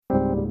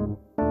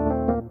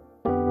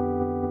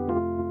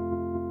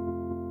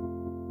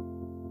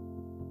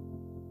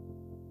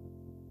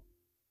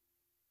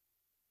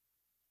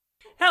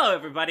Hello,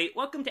 everybody.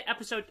 Welcome to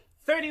episode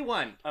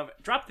 31 of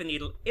Drop the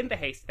Needle in the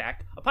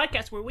Haystack, a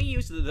podcast where we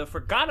use the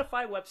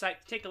Forgotify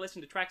website to take a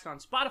listen to tracks on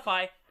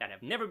Spotify that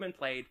have never been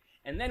played,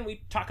 and then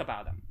we talk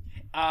about them.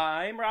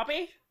 I'm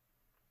Robbie.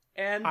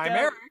 And I'm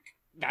Eric.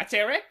 That's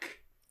Eric.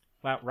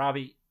 Wow,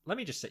 Robbie, let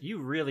me just say, you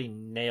really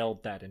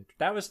nailed that.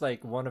 That was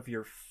like one of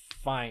your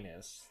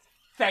finest.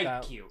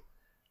 Thank you.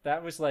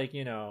 That was like,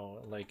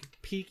 like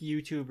peak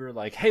YouTuber,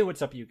 like, hey,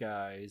 what's up, you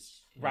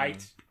guys?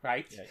 Right. Yeah,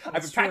 I've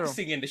been true.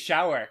 practicing in the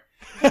shower.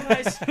 Hey,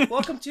 guys,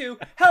 welcome to...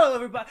 Hello,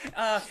 everybody.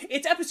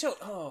 It's episode...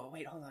 Oh,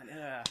 wait, hold on.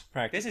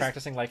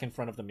 Practicing like in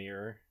front of the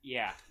mirror.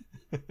 Yeah.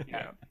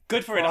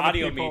 Good for an other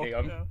audio people.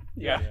 medium.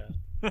 Yeah.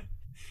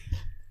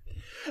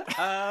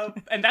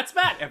 And that's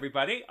Matt,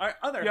 everybody, our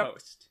other Yep.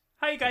 host.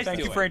 How you guys Thank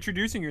doing? you for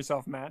introducing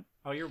yourself, Matt.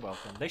 Oh, you're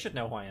welcome. They should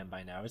know who I am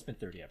by now. It's been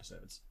 30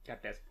 episodes.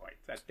 At this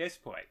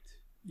point.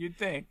 You'd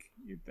think.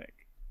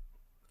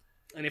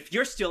 And if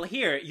you're still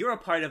here, you're a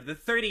part of the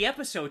 30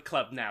 episode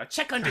club now.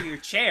 Check under your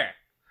chair.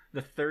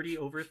 The 30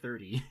 over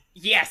 30.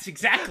 Yes,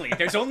 exactly.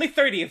 There's only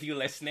 30 of you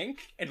listening,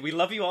 and we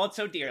love you all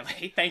so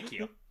dearly. Thank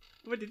you.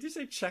 What, did you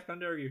say check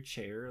under your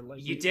chair?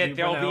 Like You we- did. we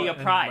There'll went be a out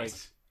and,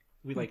 prize.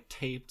 we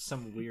taped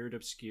some weird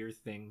obscure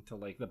thing to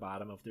like the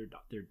bottom of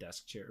their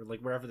desk chair,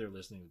 like wherever they're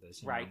listening to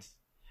this. Right.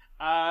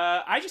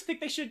 I just think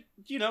they should,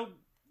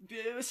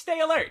 stay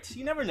alert.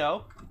 You never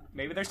know.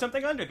 Maybe there's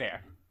something under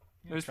there.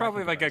 There's tracking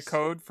probably like a device.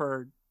 code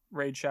for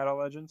Raid Shadow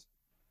Legends.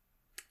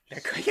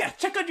 Yeah,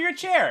 check under your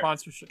chair.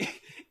 Sponsorship.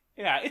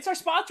 Yeah, it's our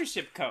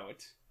sponsorship code.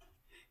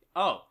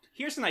 Oh,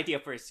 here's an idea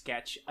for a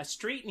sketch. A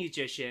street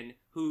musician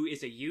who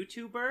is a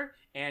YouTuber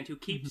and who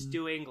keeps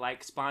doing,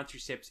 like,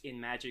 sponsorships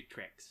in magic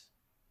tricks.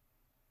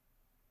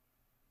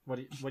 What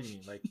do you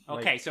mean? Like,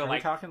 Okay, so, are like-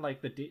 we talking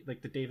like the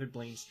David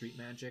Blaine street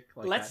magic?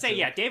 Like Let's that say,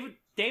 joke? yeah,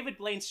 David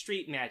Blaine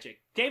street magic.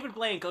 David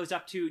Blaine goes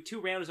up to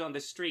two randos on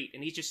the street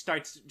and he just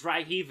starts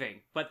dry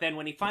heaving. But then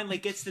when he finally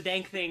gets the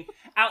dang thing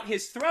out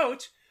his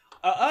throat,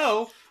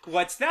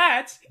 what's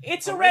that?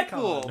 It's a Red Raycon.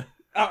 Bull.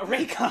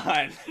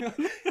 Raycon.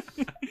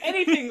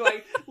 Anything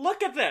like,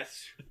 look at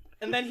this.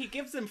 And then he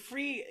gives them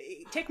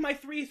free, take my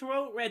 3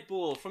 throat Red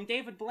Bull from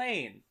David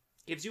Blaine.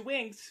 Gives you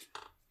wings.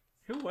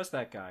 Who was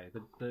that guy?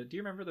 Do you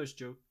remember those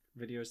joke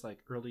videos like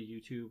early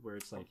YouTube where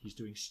it's like he's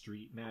doing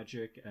street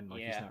magic and like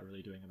Yeah. he's not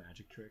really doing a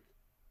magic trick?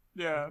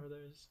 Yeah, Remember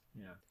those?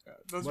 Yeah.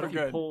 those What were if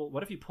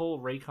good. you pull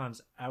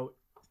Raycons out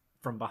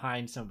from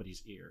behind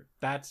somebody's ear?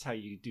 That's how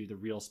you do the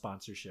real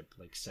sponsorship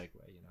like segue.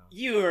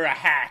 You're a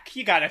hack.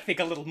 You gotta think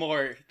a little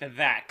more than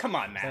that. Come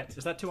on, Matt.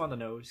 Is that too on the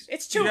nose?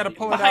 It's too You gotta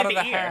pull it behind out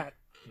of the ear. hat.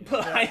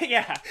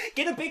 Yeah,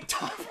 get a big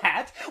top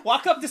hat,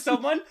 walk up to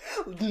someone,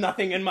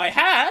 nothing in my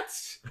hat,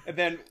 and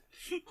then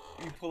you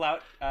pull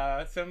out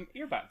some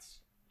earbuds.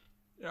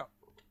 Yeah,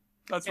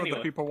 that's Anyway.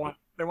 what the people want.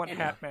 They want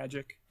Anyway. hat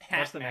magic.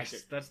 Hat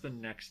magic. That's the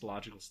next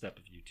logical step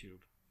of YouTube.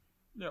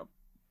 Yep,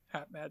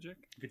 hat magic.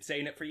 Been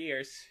saying it for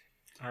years.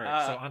 All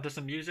right, so onto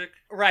some music.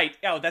 Right.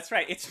 Oh, that's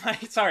right. It's my.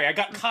 Sorry, I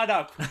got caught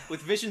up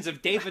with visions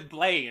of David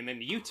Blaine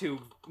and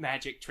YouTube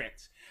magic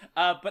tricks.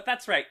 But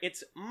that's right.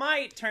 It's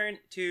my turn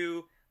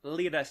to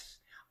lead us.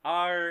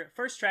 Our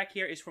first track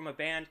here is from a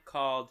band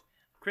called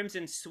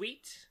Crimson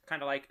Sweet,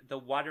 kind of like the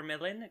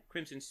watermelon,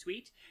 Crimson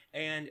Sweet.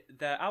 And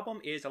the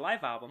album is a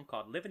live album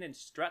called Livin' and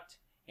Strut.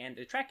 And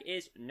the track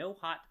is No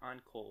Hot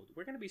on Cold.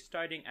 We're going to be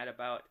starting at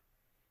about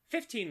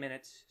 15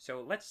 minutes,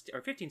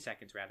 or 15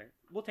 seconds rather.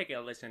 We'll take a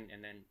listen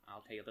and then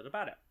I'll tell you a little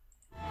about it.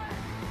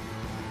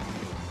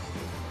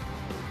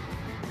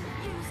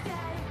 You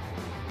stay,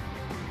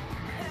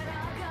 and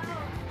I'll go.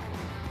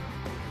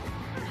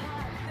 What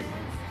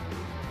happens?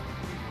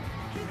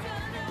 You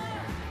don't know,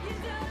 you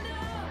don't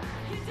know,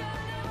 you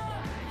don't know,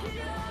 you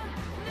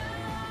don't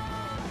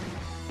know.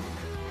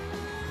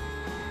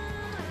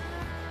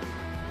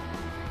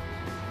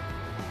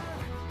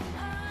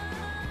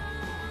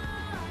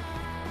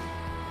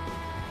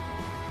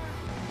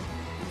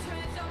 The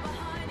trains are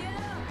behind you,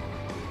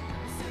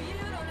 so you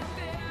don't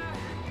fear.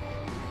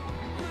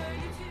 Where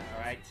you choose.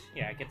 Alright,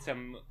 yeah, get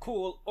some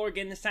cool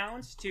organ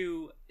sounds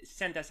to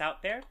send us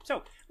out there.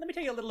 So, let me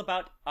tell you a little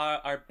about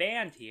our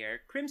band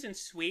here. Crimson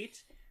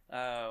Sweet,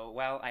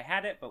 well, I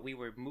had it, but we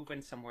were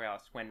moving somewhere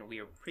else when we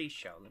were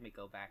pre-show. Let me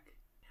go back.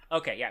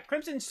 Okay, yeah,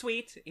 Crimson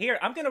Sweet. Here,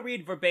 I'm going to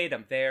read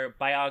verbatim their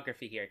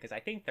biography here, because I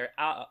think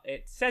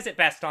it says it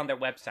best on their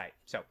website.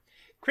 So,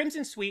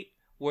 Crimson Sweet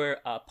were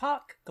a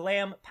pop,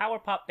 glam, power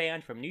pop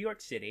band from New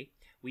York City.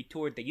 We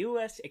toured the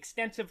US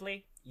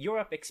extensively,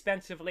 Europe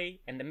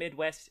expensively, and the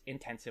Midwest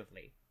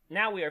intensively.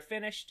 Now we are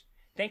finished.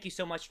 Thank you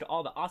so much to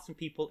all the awesome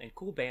people and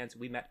cool bands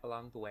we met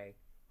along the way.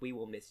 We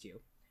will miss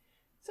you.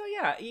 So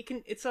yeah,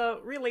 it's a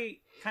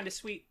really kind of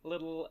sweet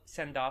little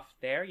send-off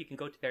there. You can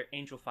go to their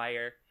Angel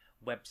Fire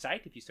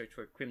website if you search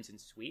for Crimson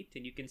Sweet,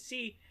 and you can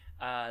see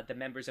the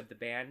members of the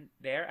band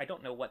there. I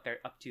don't know what they're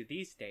up to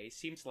these days.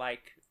 Seems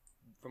like,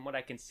 from what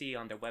I can see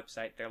on their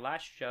website, their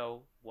last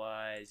show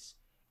was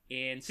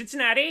in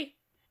Cincinnati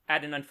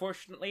at an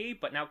unfortunately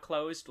but now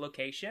closed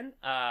location.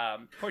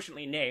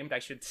 Fortunately named, I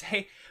should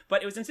say.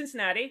 But it was in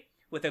Cincinnati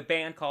with a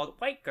band called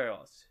White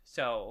Girls.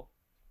 So,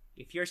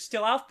 if you're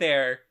still out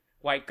there,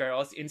 white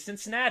girls in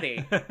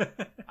Cincinnati,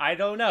 I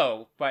don't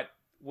know, but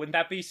wouldn't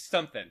that be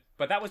something?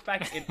 But that was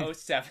back in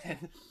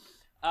 '07.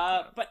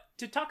 But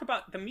to talk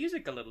about the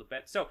music a little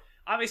bit, so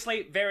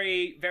obviously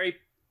very, very,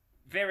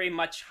 very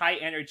much high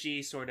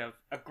energy sort of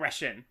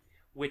aggression,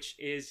 which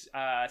is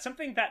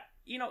something that,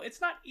 you know,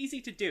 it's not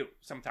easy to do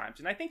sometimes.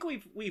 And I think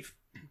we've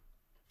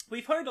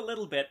heard a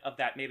little bit of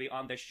that maybe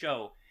on the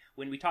show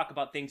when we talk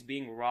about things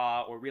being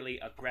raw or really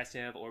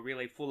aggressive or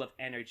really full of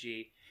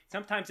energy.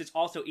 Sometimes it's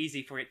also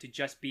easy for it to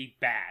just be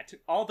bad.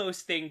 All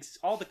those things,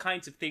 all the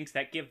kinds of things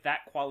that give that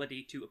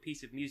quality to a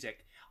piece of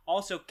music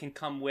also can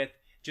come with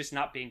just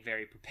not being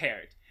very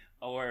prepared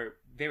or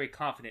very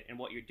confident in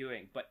what you're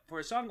doing. But for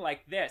a song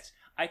like this,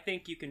 I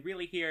think you can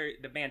really hear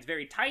the band's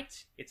very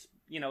tight. It's,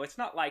 you know, it's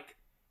not like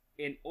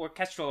an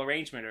orchestral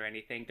arrangement or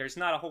anything. There's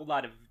not a whole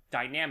lot of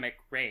dynamic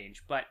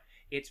range, but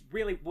it's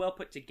really well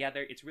put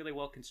together. It's really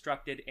well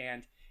constructed,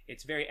 and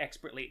it's very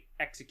expertly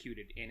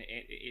executed. And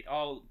it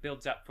all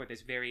builds up for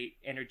this very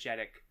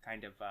energetic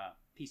kind of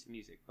piece of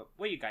music. But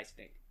what do you guys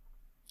think?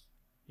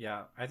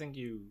 Yeah, I think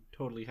you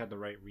totally had the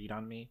right read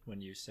on me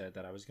when you said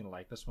that I was gonna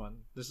like this one.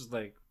 This is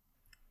like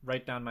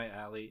right down my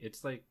alley.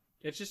 It's like,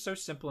 it's just so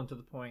simple and to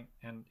the point,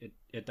 and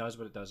it does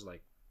what it does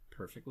like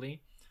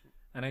perfectly.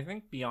 And I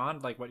think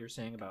beyond like what you're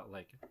saying about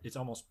like it's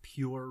almost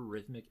pure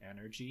rhythmic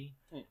energy,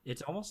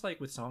 it's almost like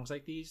with songs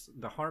like these,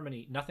 the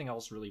harmony, nothing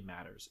else really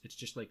matters. It's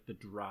just like the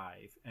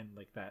drive and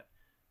like that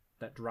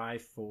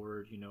drive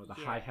forward, you know, the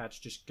hi-hats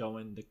just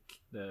going,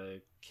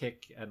 the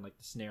kick and like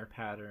the snare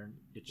pattern.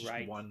 It's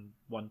just one,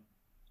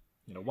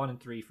 you know, 1 and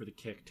 3 for the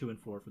kick, 2 and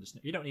 4 for the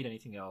snare. You don't need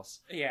anything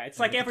else. Yeah, it's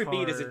And like the every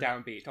beat guitar- is a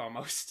downbeat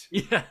almost.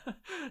 Yeah,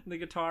 the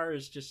guitar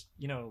is just,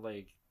 you know,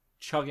 like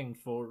chugging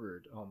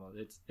forward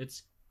almost.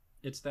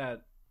 It's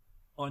that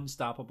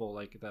unstoppable,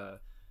 like the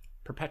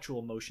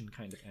perpetual motion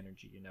kind of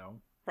energy, you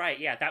know. Right,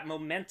 yeah, that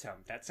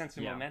momentum, that sense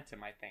of Yeah.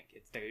 momentum, I think.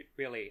 It's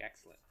really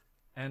excellent.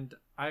 And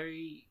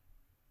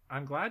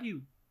I'm glad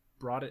you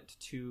brought it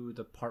to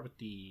the part with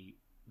the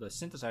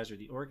synthesizer,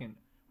 the organ.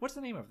 What's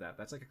the name of that?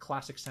 That's like a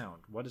classic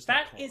sound. What is that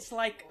That called? is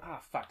like, oh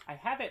fuck, I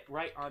have it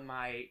right on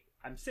my,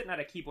 I'm sitting at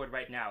a keyboard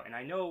right now, and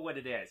I know what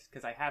it is,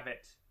 because I have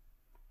it.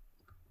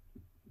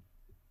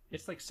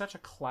 It's like such a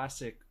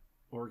classic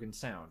organ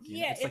sound.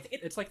 you know? Yeah,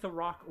 it's like the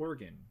rock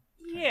organ.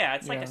 Yeah,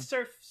 it's like Yeah.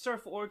 a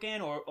surf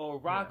organ or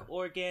rock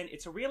organ.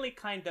 It's a really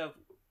kind of,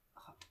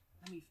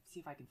 let me see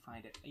if I can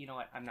find it. You know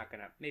what, I'm not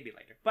gonna, maybe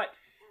later. But,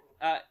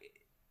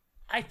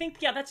 I think,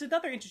 yeah, that's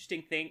another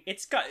interesting thing.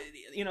 It's got,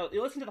 you know,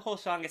 you listen to the whole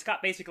song, it's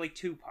got basically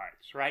two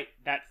parts, right?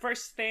 That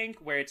first thing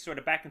where it's sort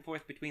of back and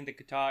forth between the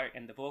guitar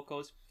and the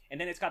vocals, and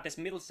then it's got this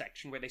middle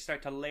section where they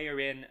start to layer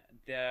in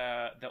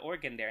the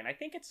organ there. And I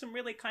think it's some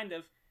really kind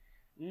of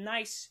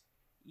nice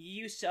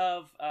use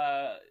of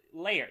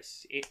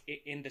layers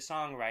in the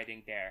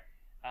songwriting there.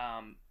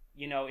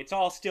 You know, it's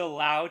all still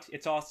loud,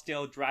 it's all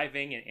still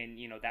driving and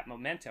you know, that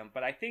momentum,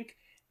 but I think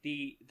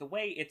the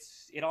way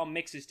it all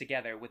mixes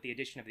together with the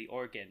addition of the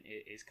organ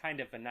is kind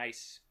of a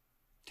nice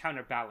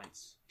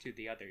counterbalance to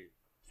the other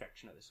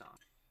section of the song.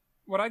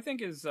 What I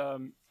think is, I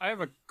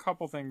have a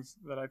couple things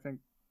that I think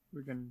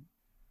we can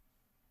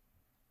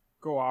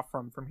go off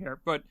from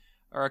here, but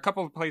or a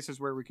couple of places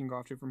where we can go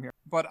off to from here.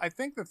 But I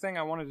think the thing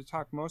I wanted to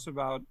talk most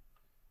about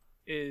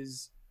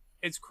is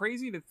it's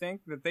crazy to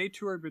think that they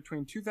toured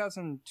between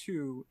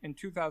 2002 and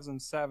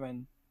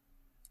 2007,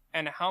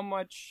 and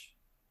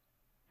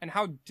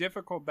how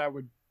difficult that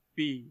would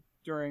be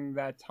during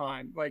that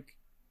time. Like,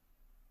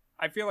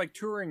 I feel like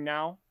touring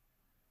now,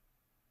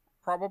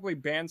 probably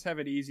bands have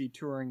it easy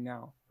touring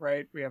now,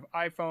 right? We have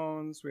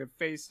iPhones, we have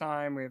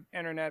FaceTime, we have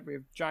internet, we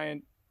have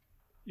giant,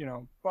 you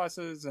know,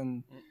 buses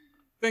and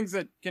things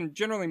that can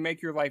generally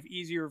make your life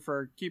easier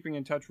for keeping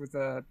in touch with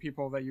the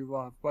people that you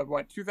love. But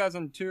what,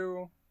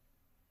 2002,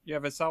 you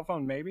have a cell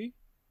phone, maybe?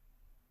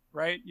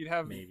 Right? You'd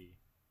have...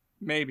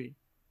 Maybe.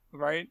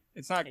 Right?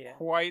 It's not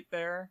quite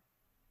there.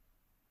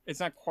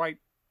 It's not quite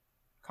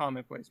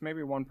commonplace.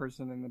 Maybe one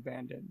person in the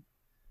band did.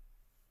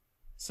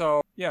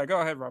 So, yeah,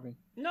 go ahead, Robbie.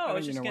 No, I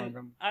was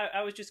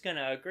just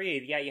gonna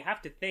agree. Yeah, you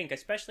have to think,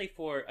 especially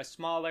for a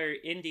smaller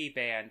indie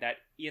band, that,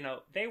 you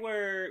know,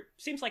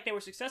 seems like they were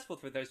successful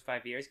for those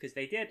 5 years, because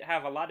they did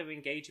have a lot of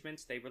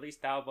engagements, they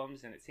released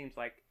albums, and it seems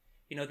like,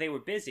 you know, they were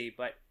busy,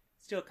 but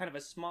still kind of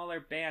a smaller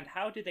band.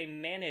 How do they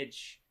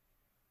manage,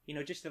 you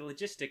know, just the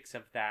logistics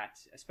of that,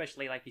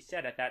 especially like you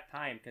said at that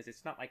time, because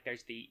it's not like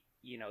there's the,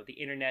 you know, the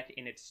internet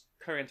in its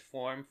current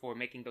form for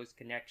making those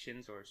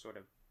connections or sort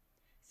of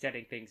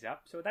setting things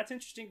up. So that's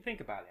interesting to think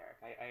about,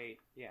 Eric.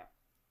 Yeah.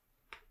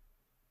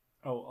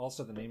 Oh,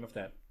 also the name of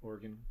that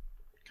organ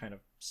kind of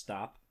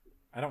stop.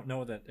 I don't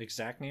know the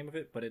exact name of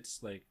it, but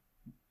it's like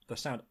the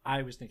sound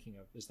I was thinking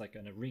of is like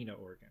an arena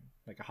organ,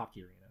 like a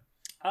hockey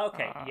arena.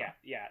 Okay,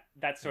 yeah.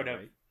 That's sort of,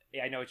 right.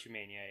 yeah, I know what you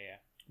mean, yeah.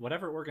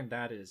 Whatever organ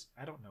that is,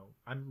 I don't know.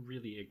 I'm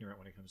really ignorant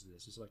when it comes to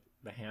this. Is it like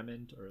the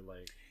Hammond or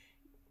like...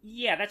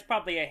 Yeah, that's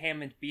probably a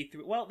Hammond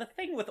B3. Well, the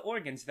thing with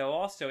organs, though,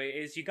 also,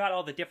 is you got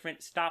all the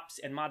different stops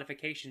and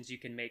modifications you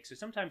can make, so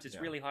sometimes it's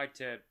really hard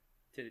to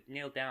to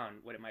nail down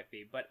what it might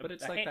be. But But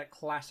it's a like hand- that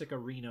classic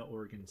arena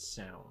organ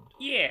sound.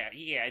 Yeah,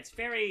 it's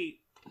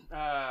very.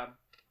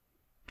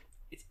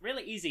 It's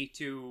really easy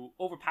to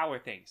overpower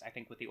things, I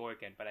think, with the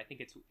organ, but I think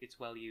it's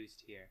well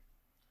used here.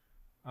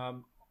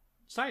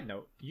 Side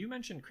note, you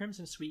mentioned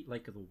Crimson Sweet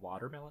like the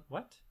watermelon.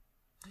 What?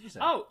 What is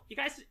that? Oh, you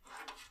guys,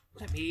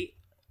 let me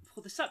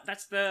pull this up.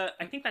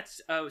 I think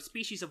that's a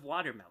species of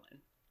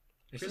watermelon.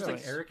 it's just really?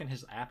 like Eric and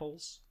his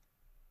apples.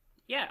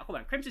 Yeah, hold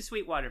on. Crimson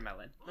Sweet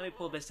watermelon. Let me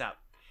pull this up.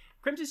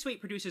 Crimson Sweet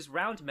produces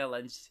round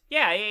melons.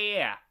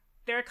 Yeah.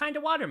 They're a kind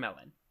of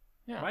watermelon.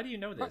 Yeah. Why do you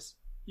know this?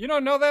 You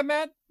don't know that,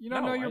 Matt? You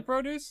don't No, know your I-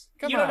 produce?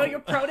 Come You on. don't know your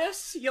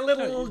produce, you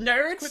little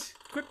nerds?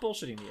 Quit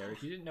bullshitting me,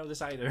 Eric. You didn't know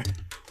this either.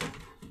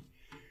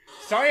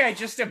 Sorry, I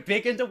just am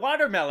big into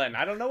watermelon.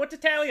 I don't know what to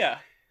tell you.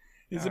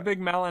 He's a big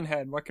melon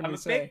head. What can I'm we a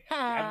say?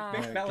 I'm a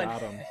big I melon.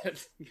 got him.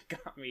 You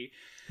got me.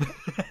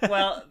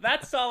 Well,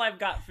 that's all I've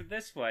got for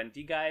this one. Do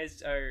you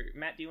guys, or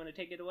Matt, do you want to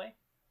take it away?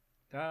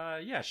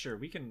 Yeah, sure.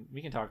 We can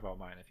talk about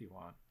mine if you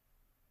want.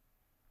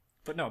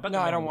 But no, No,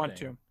 I don't want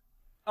to.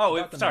 Oh,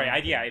 About the sorry.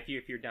 melon Yeah, thing.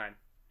 if you're done.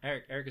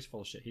 Eric is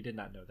full of shit. He did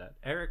not know that.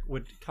 Eric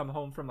would come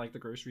home from like the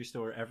grocery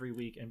store every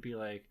week and be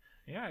like,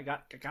 "Yeah, I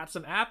got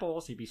some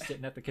apples." He'd be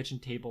sitting at the kitchen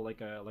table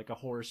like a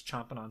horse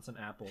chomping on some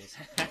apples.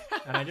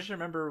 And I just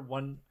remember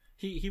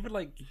he would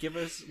like give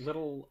us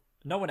little,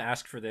 no one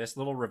asked for this,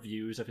 little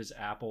reviews of his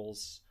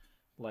apples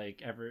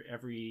like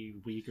every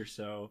week or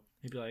so.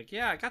 He'd be like,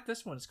 "Yeah, I got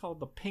this one. It's called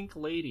the Pink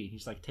Lady."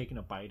 He's like taking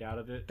a bite out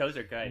of it. Those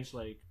are And good.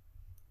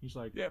 he's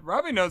like, Yeah,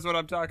 Robbie knows what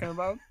I'm talking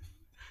about.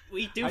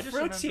 We do I just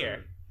fruits remember-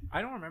 here.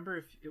 I don't remember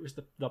if it was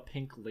the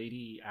Pink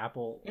Lady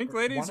apple. Pink or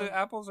ladies, one of-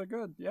 apples are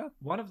good. Yeah.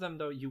 One of them,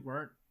 though, you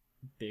weren't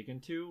big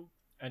into,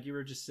 and you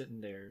were just sitting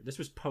there. This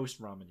was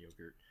post ramen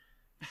yogurt,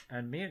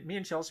 and me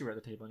and Chelsea were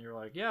at the table, and you were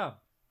like, "Yeah,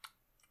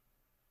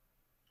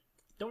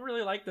 don't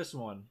really like this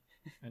one,"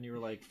 and you were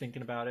like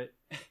thinking about it,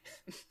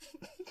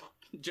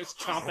 Just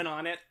chomping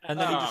on it. and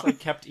then you just like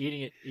kept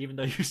eating it, even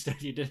though you said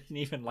you didn't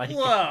even like it.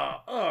 Whoa.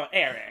 Oh,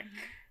 Eric.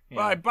 Yeah.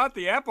 Well, I bought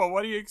the apple.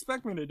 What do you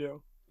expect me to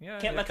do? Yeah,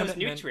 Can't yeah, let those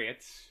commitment.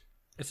 nutrients.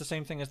 It's the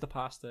same thing as the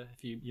pasta.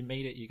 If you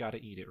made it, you got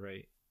to eat it,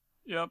 right?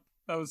 Yep.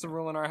 That was the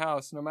rule in our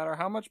house. No matter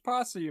how much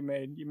pasta you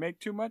made, you make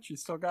too much, you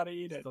still got to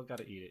eat it. Still got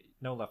to eat it.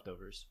 No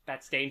leftovers.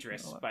 That's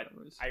dangerous, No but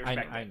leftovers. I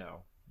respect I it.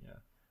 know. Yeah.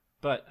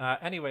 But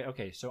anyway,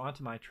 okay, so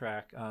onto my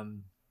track.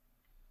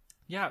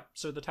 Yeah,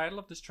 so the title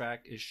of this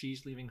track is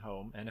She's Leaving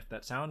Home, and if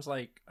that sounds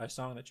like a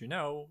song that you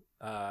know,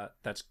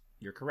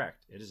 you're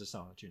correct. It is a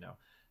song that you know.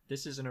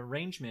 This is an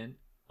arrangement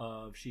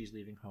of She's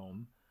Leaving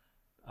Home,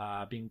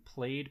 being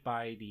played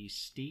by the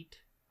Steet,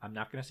 I'm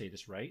not going to say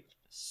this right,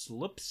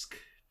 Slupsk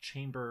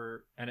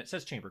Chamber, and it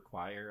says chamber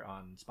choir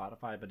on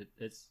Spotify, but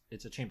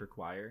it's a chamber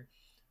choir,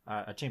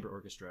 a chamber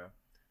orchestra.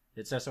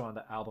 It says so on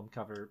the album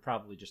cover,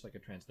 probably just like a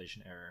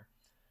translation error.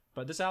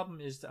 But this album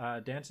is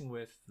Dancing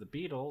with the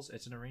Beatles.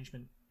 It's an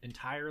arrangement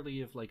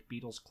entirely of like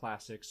Beatles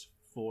classics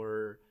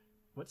for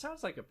what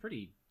sounds like a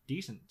pretty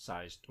decent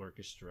sized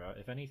orchestra.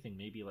 If anything,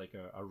 maybe like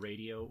a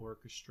radio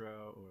orchestra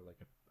or like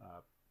a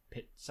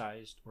pit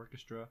sized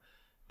orchestra.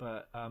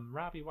 But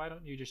Robbie, why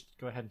don't you just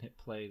go ahead and hit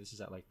play? This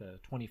is at like the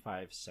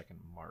 25-second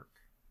mark.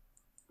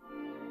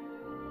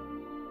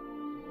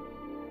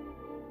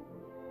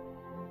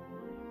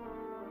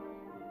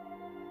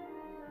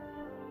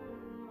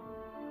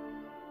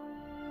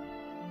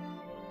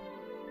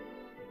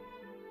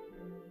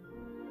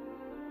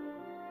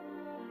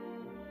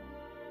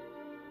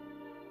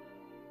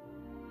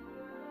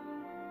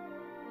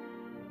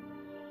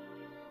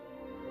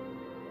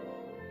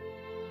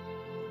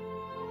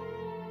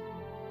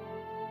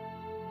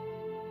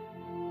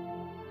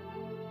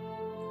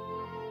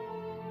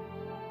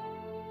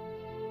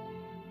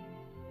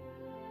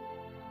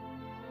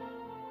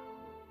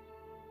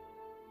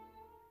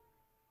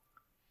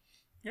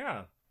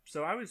 Yeah,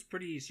 so I was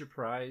pretty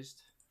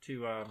surprised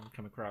to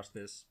come across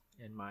this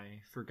in my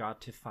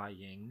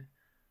forgotifying,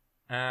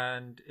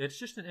 and it's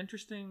just an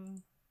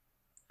interesting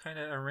kind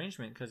of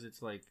arrangement because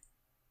it's like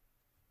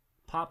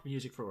pop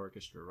music for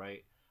orchestra,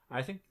 right?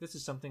 I think this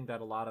is something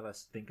that a lot of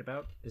us think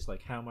about, is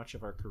like how much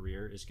of our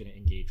career is going to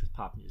engage with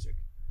pop music.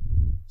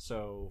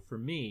 So for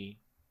me,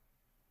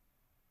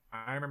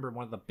 I remember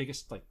one of the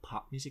biggest like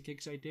pop music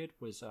gigs I did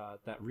was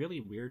that really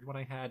weird one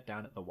I had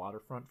down at the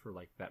waterfront for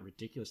like that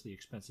ridiculously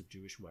expensive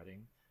Jewish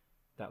wedding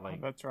that like Oh,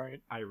 that's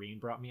right. Irene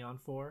brought me on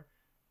for.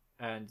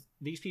 And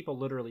these people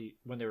literally,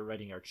 when they were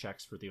writing our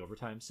checks for the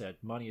overtime, said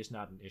money is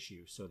not an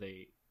issue. So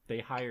they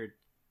hired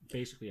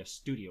basically a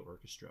studio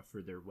orchestra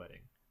for their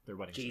wedding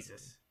ceremony.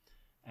 Jesus.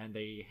 And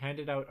they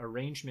handed out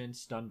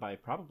arrangements done by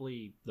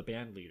probably the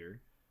band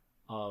leader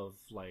of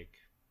like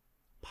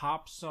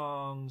pop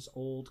songs,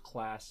 old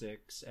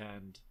classics,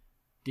 and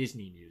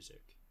Disney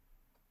music.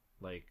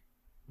 Like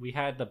we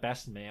had the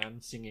best man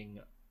singing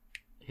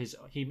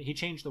he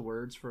changed the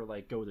words for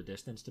like Go the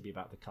Distance to be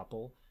about the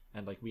couple,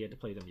 and like we had to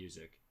play the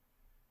music.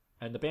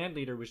 And the band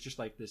leader was just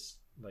like this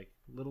like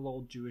little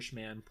old Jewish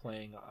man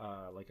playing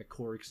like a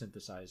Korg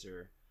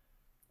synthesizer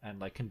and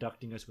like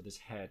conducting us with his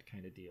head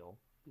kind of deal.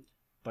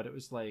 But it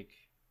was like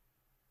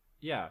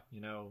yeah,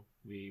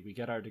 we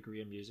get our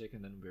degree in music,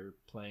 and then we're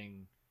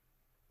playing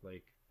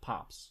like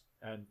pops,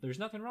 and there's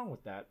nothing wrong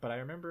with that. But I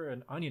remember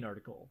an Onion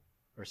article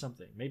or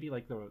something, maybe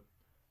like the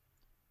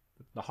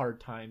Hard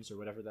Times or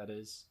whatever that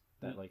is,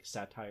 that like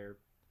satire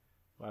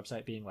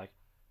website, being like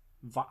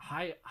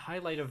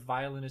highlight of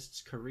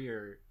violinist's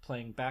career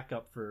playing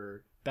backup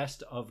for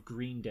Best of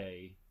Green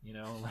Day,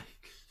 like.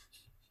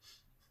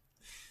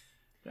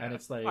 And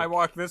it's like, I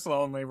walk this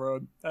lonely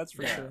road. That's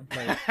for yeah, sure.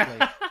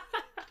 like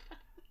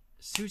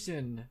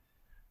Susan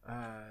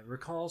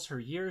recalls her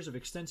years of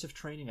extensive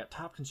training at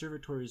top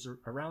conservatories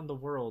around the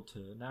world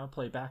to now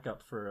play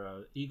backup for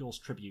a Eagles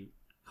tribute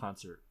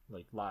concert,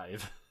 like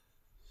live.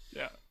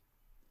 Yeah.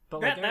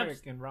 But like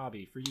Eric and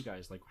Robbie, for you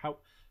guys, like how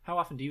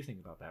often do you think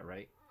about that,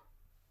 right?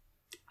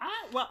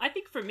 Well, I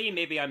think for me,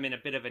 maybe I'm in a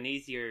bit of an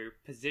easier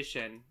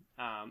position.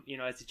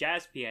 As a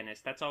jazz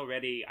pianist, that's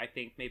already, I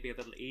think, maybe a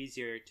little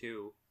easier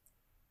to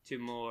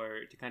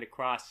kind of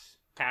cross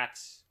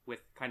paths with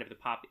kind of the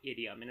pop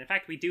idiom. And in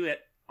fact, we do it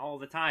all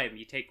the time.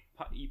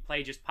 You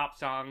play just pop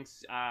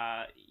songs,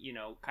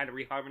 kind of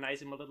reharmonize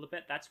them a little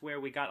bit. That's where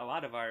we got a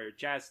lot of our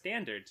jazz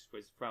standards,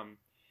 was from,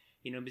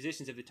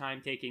 musicians of the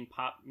time taking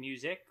pop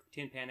music,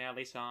 Tin Pan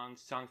Alley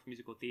songs from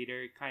musical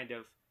theater, kind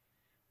of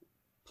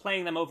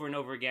playing them over and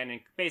over again and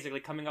basically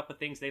coming up with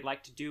things they'd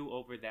like to do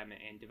over them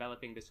and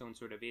developing this own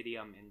sort of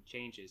idiom and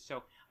changes.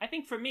 So I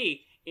think for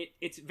me,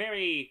 it's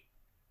very...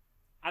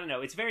 I don't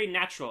know, it's very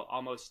natural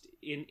almost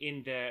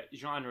in the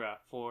genre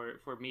for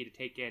me to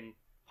take in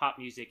pop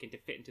music and to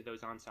fit into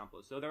those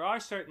ensembles. So there are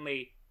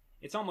certainly,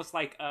 it's almost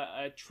like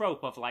a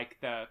trope of like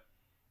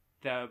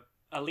the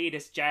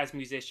elitist jazz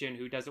musician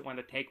who doesn't want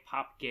to take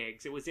pop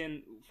gigs. It was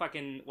in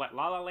fucking,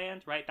 La La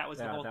Land, right? That was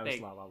the whole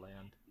thing. Was La La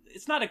Land.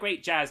 It's not a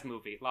great jazz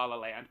movie, La La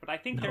Land, but I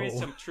think there is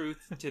some truth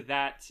to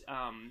that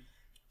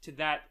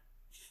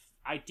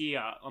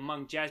idea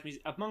among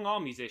among all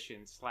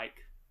musicians,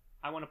 like,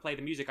 I want to play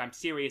the music I'm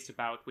serious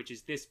about, which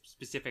is this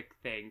specific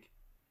thing,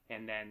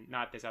 and then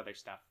not this other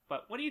stuff.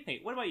 But what do you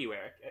think? What about you,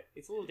 Eric?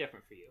 It's a little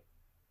different for you.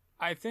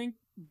 I think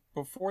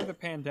before the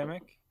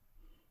pandemic,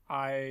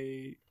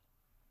 I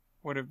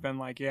would have been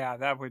like, yeah,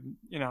 that would,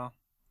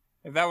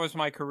 if that was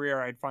my career,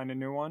 I'd find a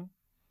new one.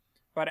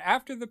 But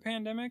after the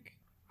pandemic,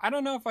 I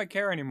don't know if I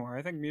care anymore.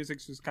 I think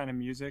music's just kind of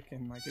music,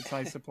 and like it's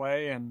nice to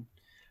play, and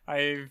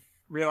I've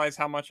realized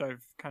how much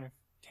I've kind of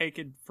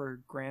taken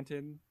for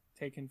granted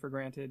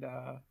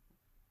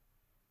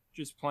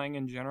just playing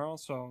in general.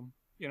 So,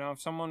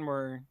 if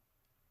someone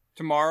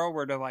tomorrow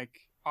were to like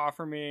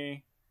offer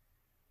me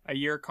a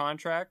year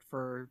contract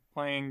for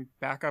playing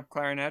backup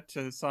clarinet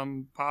to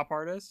some pop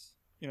artist,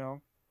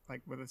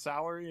 like with a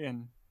salary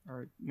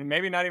or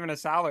maybe not even a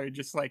salary,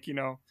 just like,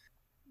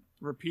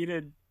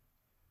 repeated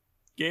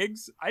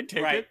gigs, I'd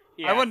take it.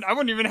 Yeah. I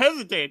wouldn't even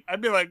hesitate.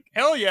 I'd be like,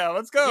 hell yeah,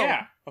 let's go.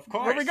 Yeah, of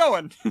course. Where are we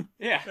going?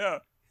 Yeah. Yeah.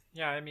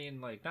 Yeah, I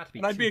mean, like, not to be.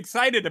 And I'd be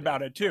excited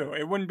about it too.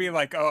 It wouldn't be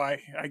like, oh,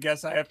 I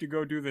guess I have to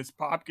go do this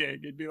pop gig.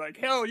 It'd be like,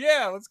 hell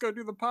yeah, let's go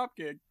do the pop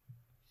gig.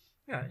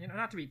 Yeah,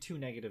 not to be too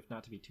negative,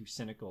 not to be too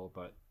cynical,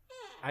 but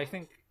I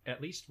think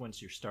at least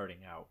once you're starting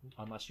out,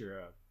 unless you're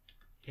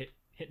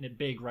hitting it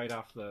big right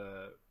off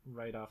the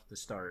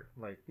start,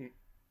 like,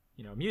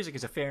 music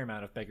is a fair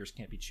amount of beggars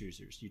can't be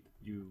choosers.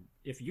 You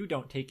if you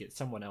don't take it,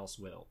 someone else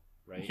will,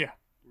 right? Yeah,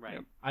 right.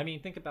 Yep. I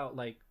mean, think about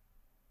like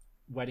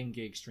wedding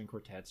gig string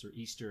quartets or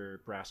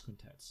Easter brass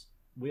quintets.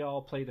 We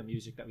all play the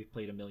music that we've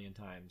played a million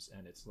times,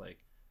 and it's like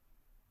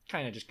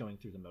kind of just going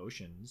through the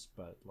motions.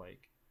 But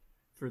like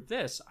for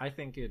this, I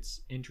think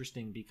it's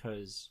interesting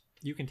because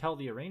you can tell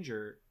the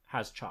arranger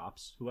has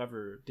chops.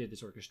 Whoever did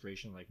this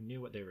orchestration like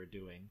knew what they were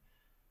doing.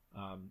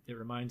 It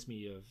reminds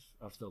me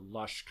of the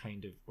lush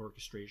kind of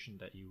orchestration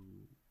that you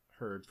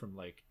heard from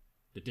like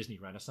the Disney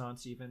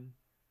Renaissance, even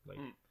like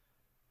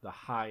the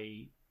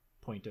high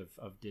point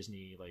of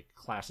Disney like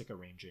classic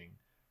arranging.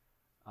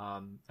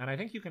 And I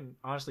think you can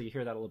honestly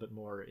hear that a little bit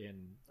more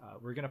in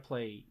we're gonna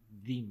play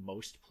the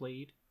most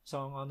played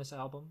song on this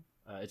album.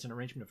 It's an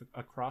arrangement of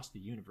Across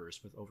the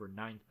Universe with over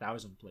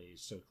 9,000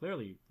 plays, so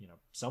clearly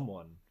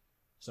someone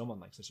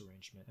likes this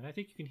arrangement, and I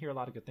think you can hear a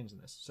lot of good things in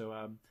this.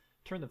 So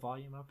turn the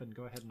volume up and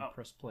go ahead and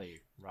press play,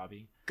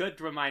 Robbie.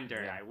 Good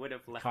reminder. Yeah. I would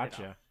have left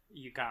Gotcha. it off.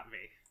 You got me.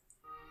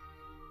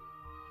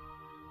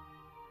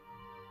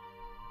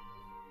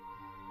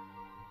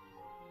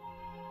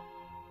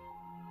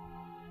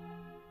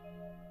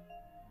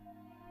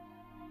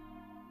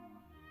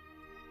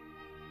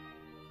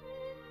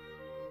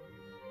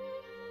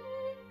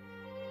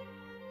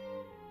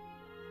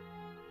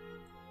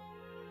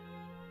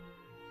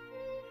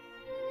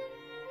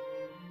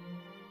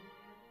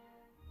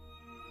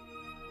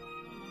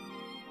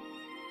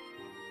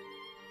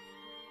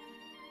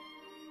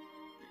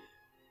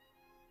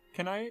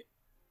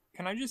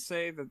 Can I just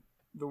say that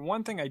the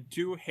one thing I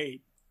do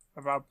hate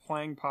about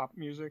playing pop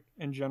music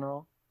in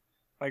general,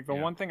 like the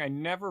one thing I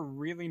never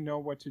really know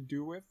what to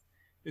do with,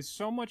 is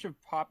so much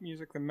of pop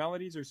music, the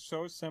melodies are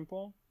so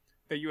simple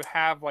that you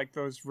have like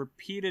those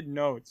repeated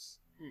notes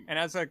And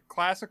as a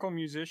classical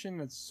musician,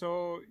 that's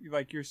so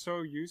like you're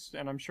so used,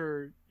 and I'm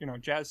sure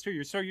jazz too.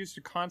 You're so used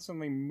to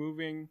constantly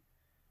moving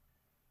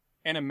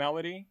in a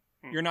melody.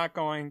 You're not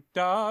going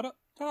da da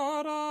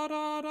da da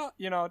da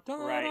da. Da,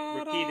 Right, da,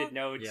 repeated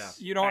da. notes. Yeah.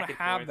 You don't back and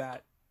have forth.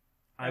 that.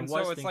 I And was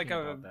so it's thinking like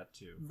about that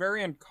too.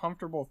 very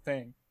uncomfortable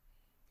thing.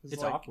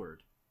 It's like,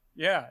 awkward.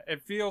 Yeah,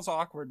 it feels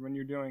awkward when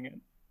you're doing it.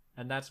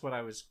 And that's what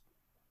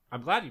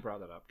I'm glad you brought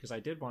that up, because I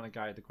did want to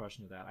guide the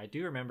question to that. I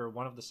do remember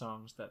one of the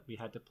songs that we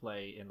had to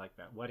play in like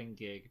that wedding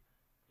gig.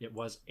 It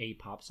was a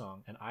pop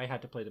song, and I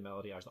had to play the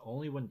melody. I was the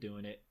only one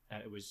doing it,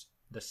 and it was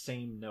the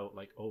same note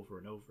like over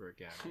and over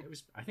again.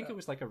 I think it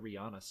was like a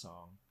Rihanna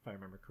song, if I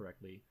remember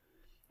correctly.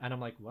 And I'm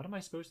like, what am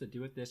I supposed to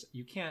do with this?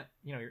 You can't,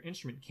 your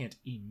instrument can't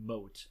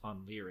emote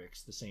on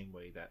lyrics the same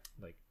way that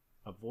like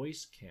a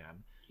voice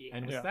can. Yeah.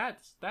 And with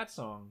that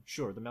song,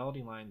 sure, the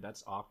melody line,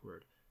 that's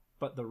awkward.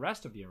 But the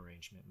rest of the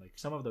arrangement, like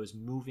some of those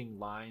moving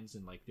lines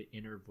and like the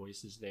inner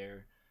voices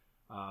there,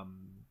 I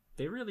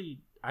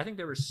think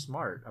they were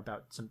smart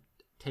about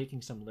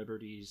taking some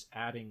liberties,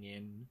 adding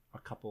in a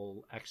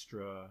couple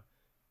extra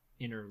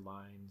inner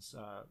lines.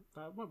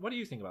 What do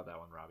you think about that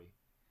one, Robbie?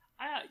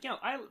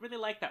 I really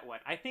like that one.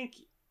 I think,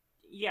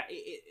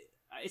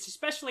 it's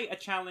especially a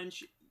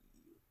challenge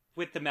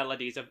with the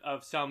melodies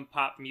of some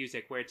pop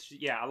music where it's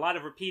a lot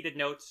of repeated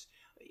notes.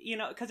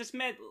 Because it's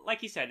meant,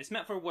 like you said, it's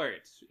meant for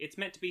words. It's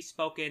meant to be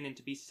spoken and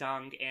to be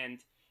sung,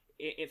 and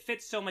it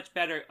fits so much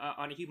better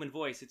on a human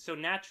voice. It's so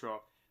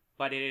natural,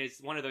 but it is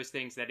one of those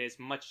things that is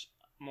much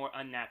more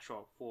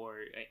unnatural for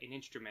an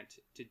instrument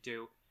to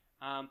do.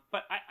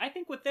 But I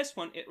think with this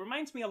one, it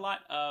reminds me a lot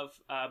of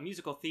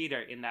musical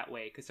theater in that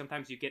way, because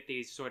sometimes you get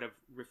these sort of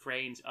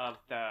refrains of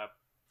the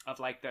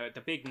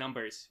big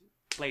numbers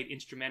played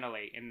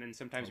instrumentally, and then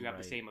sometimes you have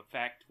the same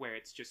effect where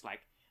it's just like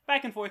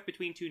back and forth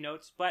between two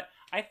notes. But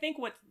I think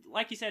what,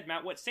 like you said,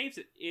 Matt, what saves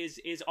it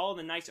is all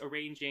the nice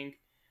arranging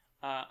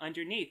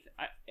underneath.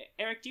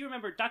 Eric, do you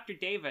remember Dr.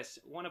 Davis,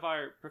 one of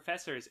our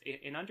professors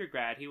in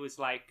undergrad? He was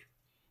like,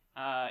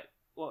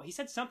 he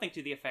said something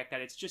to the effect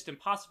that it's just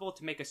impossible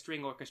to make a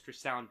string orchestra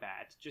sound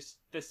bad. Just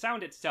the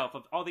sound itself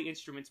of all the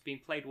instruments being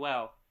played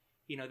well,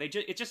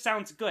 it just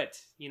sounds good.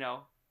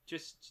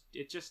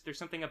 There's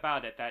something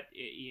about it that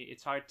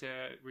it's hard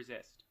to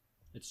resist.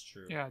 It's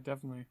true. Yeah,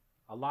 definitely.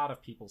 A lot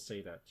of people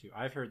say that too.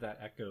 I've heard that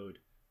echoed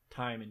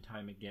time and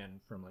time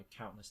again from like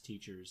countless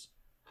teachers,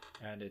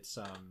 and it's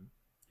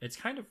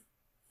kind of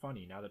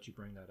funny now that you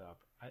bring that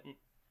up.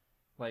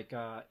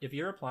 If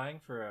you're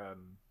applying for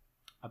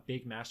a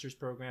big master's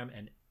program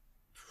and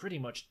pretty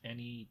much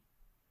any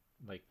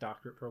like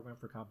doctorate program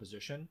for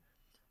composition,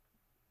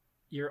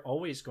 you're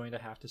always going to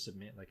have to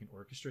submit like an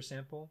orchestra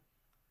sample.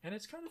 And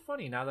it's kind of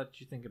funny now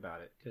that you think about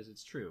it, because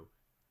it's true.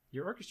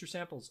 Your orchestra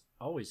sample's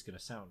always going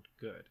to sound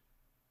good.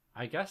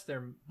 I guess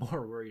they're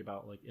more worried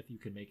about like if you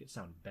can make it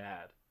sound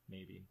bad,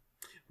 maybe.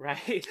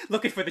 Right?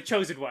 Looking for the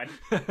chosen one.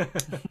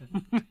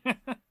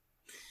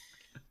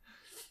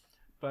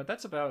 But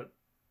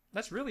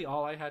that's really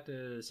all I had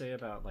to say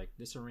about like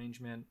this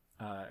arrangement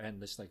and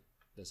this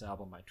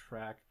album, my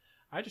track.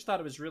 I just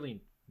thought it was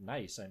really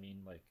nice. I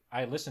mean, like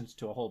I listened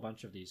to a whole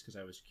bunch of these because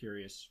I was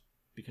curious,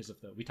 because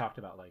we talked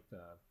about like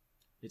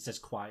it says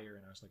choir,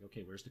 and I was like,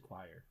 okay, where's the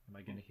choir? Am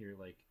I going to hear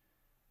like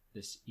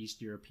this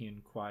East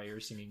European choir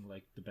singing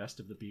like the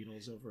best of the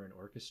Beatles over an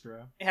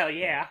orchestra? Hell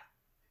yeah.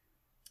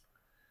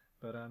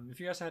 But if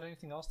you guys had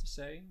anything else to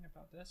say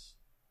about this?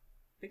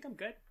 I think I'm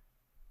good.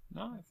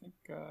 No, I think.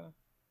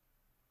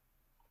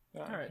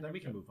 All right, then we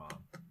can move on.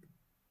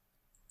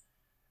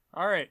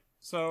 All right,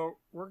 so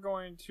we're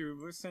going to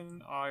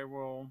listen.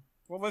 We'll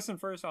listen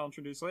first. I'll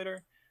introduce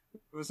later.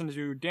 Listen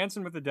to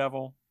 "Dancing with the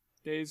Devil,"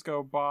 "Days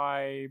Go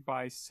By"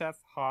 by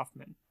Seth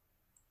Hoffman.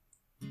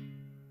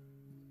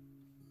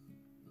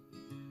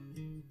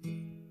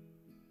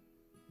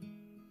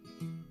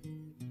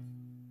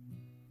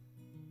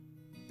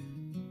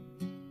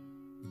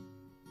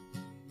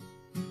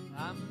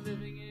 I'm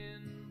living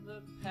in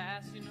the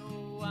past,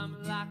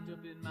 I'm locked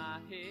up in my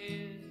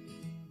head.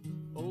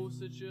 Oh,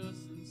 such a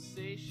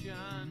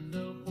sensation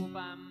to hope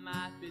I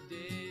might be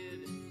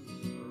dead.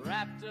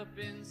 Wrapped up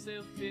in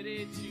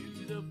self-pity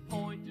to the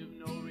point of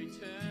no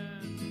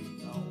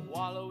return. I'll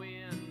wallow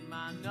in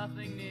my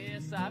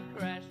nothingness, I've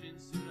crashed and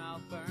soon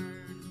I'll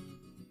burn.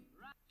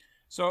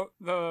 So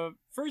the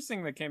first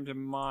thing that came to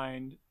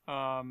mind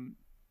when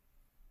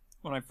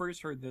I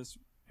first heard this,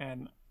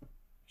 and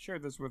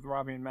shared this with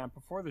Robbie and Matt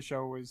before the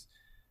show, was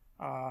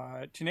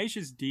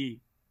Tenacious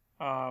D.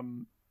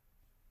 And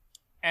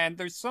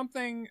there's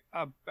something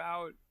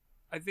about,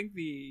 I think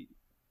we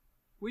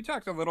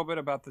talked a little bit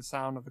about the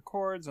sound of the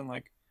chords and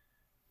like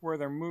where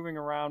they're moving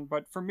around,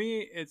 but for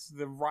me it's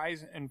the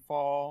rise and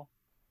fall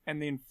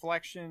and the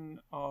inflection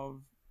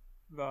of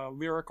the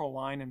lyrical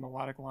line and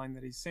melodic line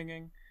that he's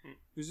singing.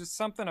 There's just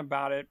something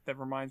about it that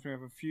reminds me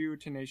of a few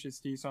Tenacious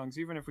D songs,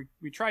 even if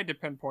we tried to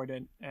pinpoint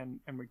it and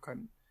we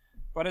couldn't.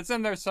 But it's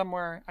in there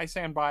somewhere. I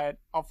stand by it.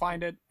 I'll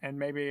find it, and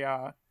maybe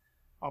I'll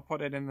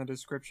put it in the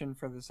description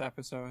for this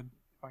episode.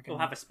 If I can We'll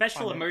have a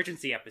special find it.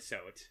 emergency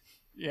episode.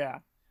 Yeah,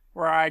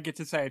 where I get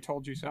to say I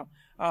told you so.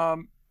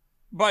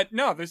 But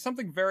no, there's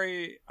something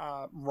very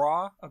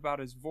raw about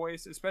his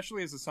voice,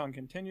 especially as the song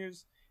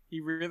continues.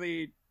 He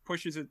really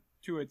pushes it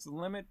to its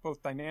limit,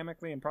 both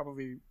dynamically and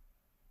probably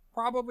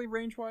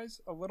range-wise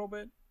a little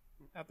bit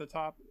at the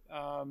top.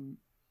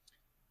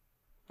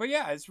 But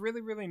yeah, it's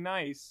really, really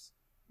nice.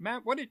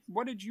 Matt, what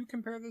did you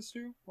compare this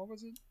to? What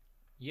was it?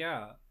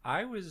 Yeah,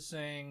 I was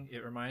saying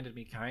it reminded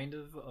me kind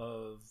of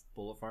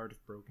Boulevard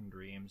of Broken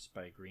Dreams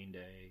by Green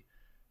Day.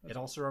 It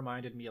also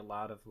reminded me a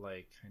lot of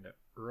like kind of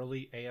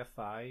early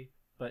AFI.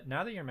 But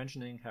now that you're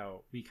mentioning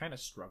how we kind of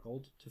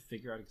struggled to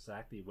figure out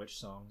exactly which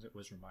songs it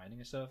was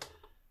reminding us of,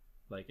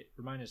 like it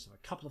reminded us of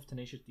a couple of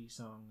Tenacious D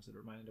songs, it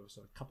reminded us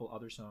of a couple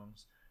other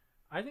songs.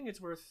 I think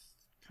it's worth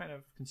kind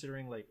of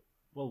considering, like,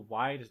 well,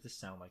 why does this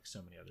sound like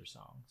so many other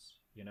songs?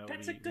 You know,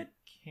 That's a good.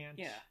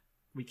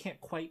 we can't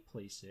quite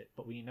place it,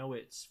 but we know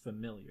it's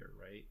familiar,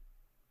 right?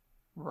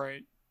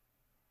 Right.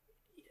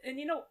 And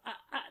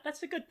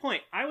that's a good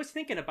point. I was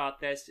thinking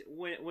about this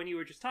when you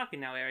were just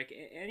talking now, Eric,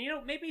 and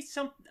maybe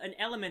an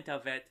element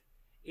of it,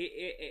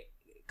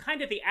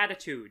 kind of the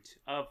attitude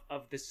of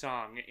the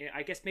song.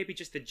 I guess maybe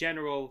just the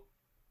general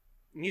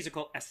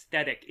musical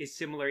aesthetic is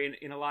similar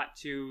in a lot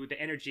to the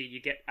energy you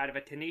get out of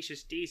a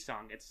Tenacious D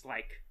song. It's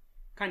like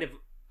kind of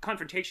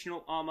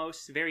confrontational,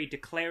 almost very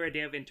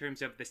declarative in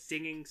terms of the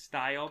singing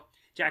style.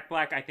 Jack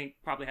Black, I think,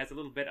 probably has a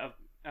little bit of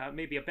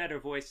maybe a better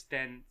voice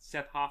than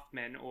Seth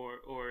Hoffman,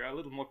 or a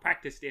little more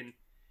practiced in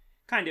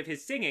kind of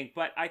his singing,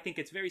 but I think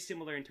it's very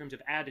similar in terms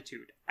of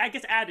attitude. I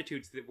guess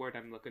attitude's the word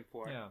I'm looking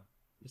for. Yeah,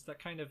 it's that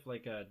kind of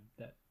like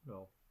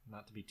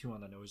not to be too on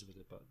the nose with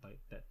it, but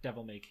like that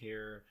Devil May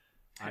Care.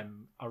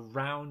 I'm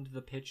around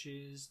the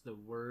pitches. The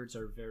words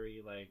are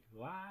very like,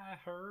 well, I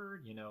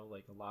heard,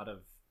 like a lot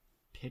of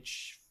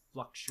pitch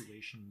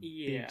fluctuation,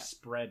 big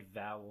spread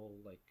vowel,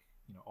 like,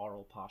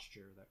 oral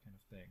posture, that kind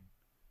of thing.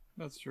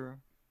 That's true.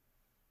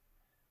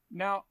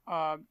 Now,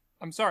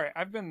 I'm sorry,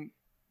 I've been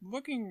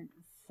looking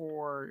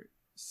for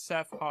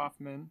Seth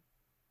Hoffman,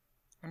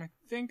 and I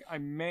think I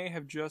may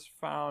have just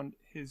found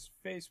his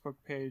Facebook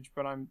page,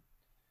 but I'm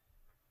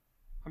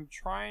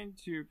trying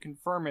to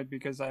confirm it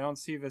because I don't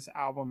see this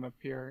album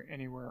appear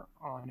anywhere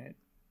on it.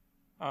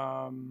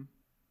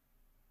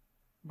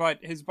 But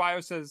his bio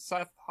says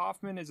Seth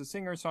Hoffman is a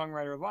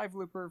singer-songwriter live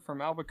looper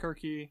from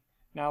Albuquerque,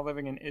 now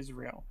living in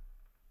Israel.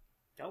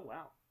 Oh,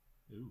 wow.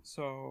 Ooh.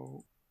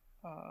 So,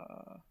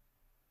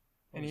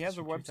 and he has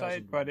a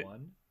website, but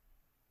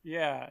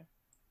yeah,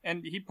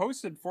 and he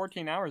posted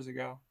 14 hours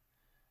ago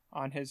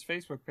on his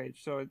Facebook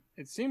page, so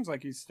it seems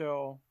like he's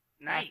still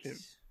active.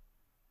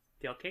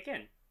 Still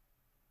kicking.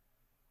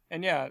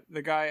 And yeah,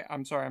 the guy,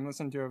 I'm sorry, I'm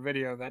listening to a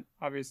video that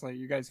obviously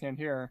you guys can't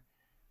hear.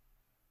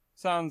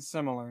 Sounds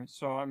similar,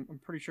 so I'm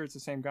pretty sure it's the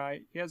same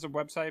guy. He has a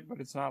website, but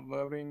it's not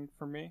loading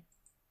for me.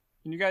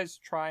 Can you guys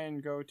try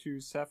and go to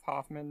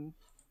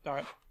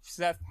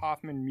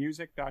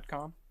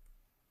SethHoffmanmusic.com?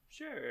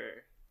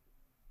 Sure.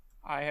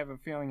 I have a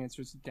feeling it's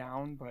just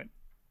down, but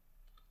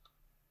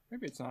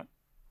maybe it's not.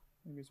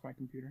 Maybe it's my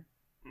computer.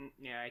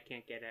 Yeah, I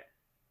can't get it.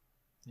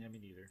 Yeah, me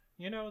neither.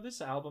 This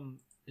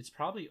album, it's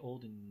probably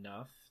old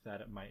enough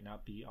that it might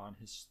not be on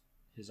his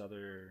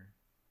other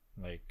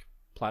like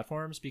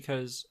platforms,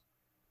 because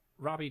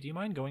Robbie, do you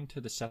mind going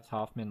to the Seth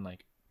Hoffman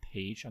like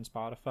page on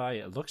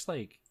Spotify? It looks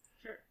like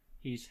sure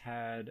he's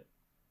had,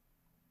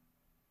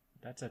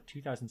 that's a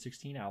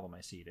 2016 album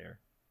I see there.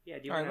 Yeah,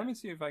 all right, let me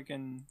see if I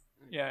can,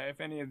 if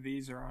any of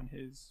these are on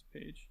his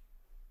page.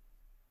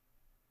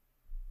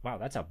 Wow,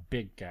 that's a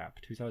big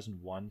gap,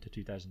 2001 to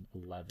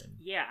 2011.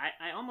 Yeah,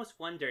 I almost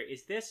wonder,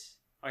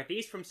 are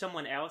these from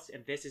someone else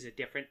and this is a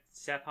different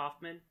Seth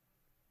Hoffman?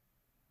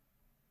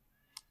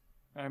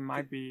 It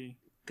might be.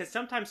 Because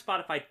sometimes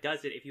Spotify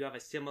does it if you have a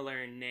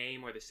similar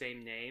name or the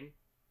same name.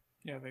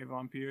 Yeah, they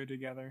lump you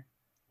together.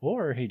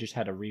 Or he just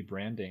had a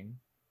rebranding.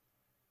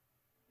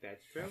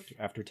 That's true.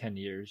 After 10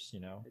 years,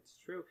 It's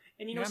true.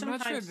 And I'm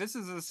sometimes... not sure if this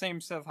is the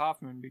same Seth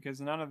Hoffman, because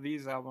none of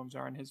these albums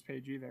are on his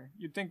page either.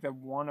 You'd think that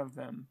one of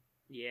them...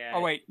 Yeah.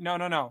 Oh, wait. No.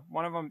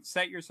 One of them,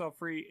 Set Yourself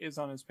Free, is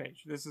on his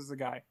page. This is the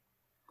guy.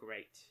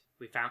 Great.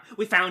 We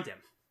found him.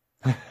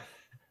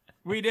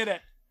 We did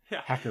it.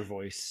 Hacker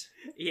voice.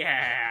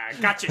 Yeah.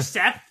 Gotcha,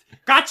 Seth.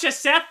 Gotcha,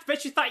 Seth.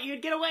 Bet you thought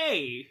you'd get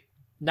away.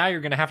 Now you're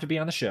going to have to be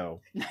on the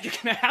show. Now you're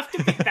going to have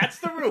to be. That's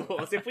the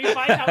rules. If we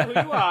find out who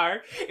you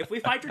are, if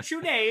we find your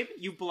true name,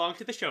 you belong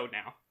to the show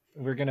now.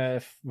 We're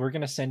gonna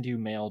send you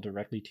mail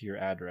directly to your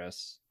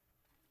address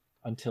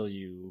until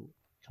you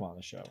come on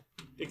the show.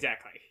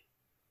 Exactly.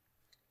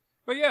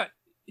 But yeah,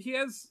 he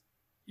has,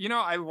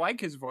 I like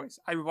his voice.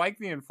 I like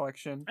the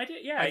inflection. I do.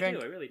 Yeah, I do.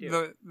 I really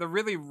do. The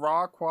really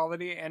raw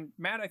quality. And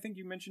Matt, I think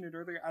you mentioned it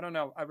earlier. I don't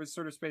know. I was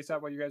sort of spaced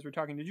out while you guys were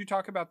talking. Did you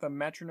talk about the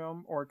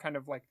metronome, or kind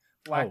of like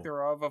lack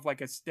thereof of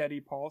like a steady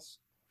pulse?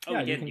 Oh,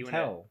 yeah, you can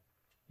tell.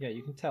 Yeah,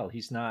 you can tell.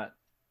 He's not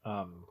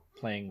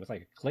playing with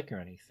like a click or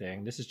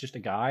anything. This is just a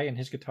guy and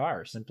his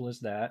guitar. Simple as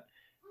that.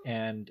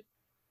 And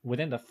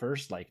within the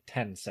first like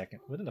 10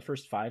 seconds, within the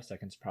first 5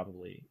 seconds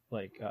probably,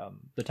 like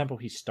the tempo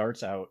he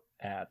starts out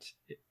at,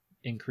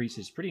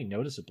 increases pretty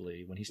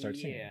noticeably when he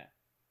starts singing. Yeah.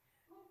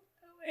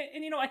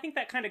 And I think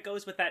that kind of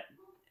goes with that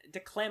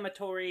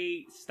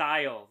declamatory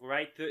style,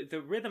 right?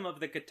 The rhythm of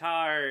the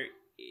guitar,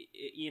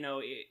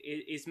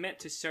 is meant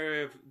to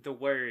serve the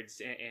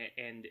words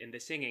and the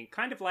singing,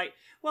 kind of like.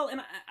 Well,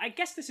 and I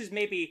guess this is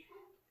maybe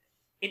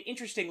an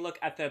interesting look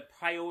at the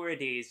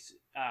priorities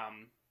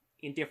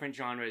in different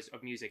genres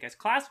of music. As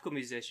classical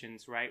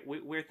musicians, right,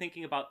 we're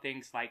thinking about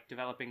things like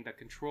developing the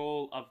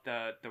control of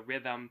the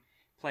rhythm,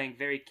 playing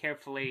very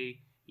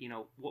carefully,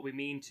 what we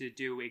mean to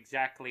do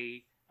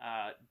exactly.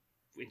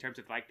 In terms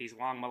of like these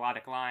long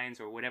melodic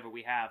lines or whatever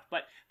we have,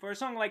 but for a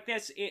song like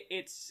this,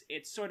 it's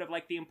sort of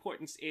like the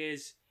importance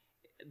is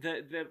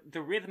the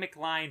rhythmic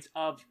lines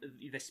of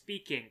the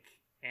speaking,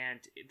 and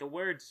the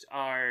words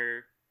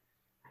are.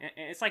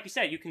 And it's like you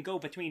said, you can go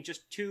between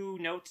just two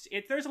notes.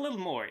 There's a little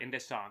more in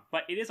this song,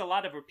 but it is a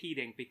lot of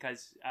repeating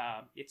because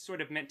it's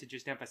sort of meant to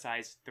just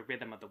emphasize the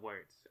rhythm of the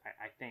words.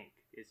 I think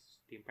is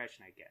the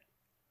impression I get.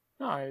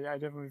 No, I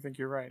definitely think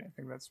you're right. I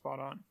think that's spot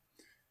on.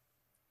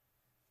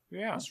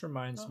 Yeah. This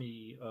reminds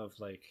me of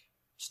like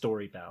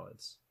story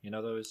ballads.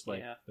 Those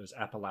those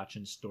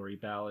Appalachian story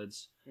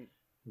ballads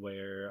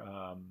where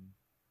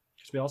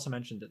because we also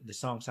mentioned that the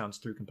song sounds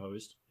through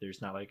composed.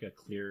 There's not like a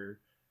clear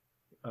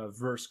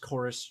verse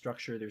chorus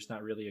structure. There's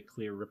not really a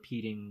clear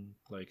repeating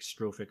like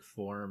strophic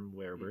form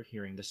where we're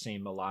hearing the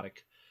same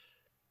melodic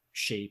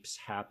shapes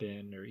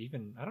happen, or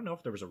even I don't know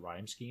if there was a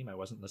rhyme scheme. I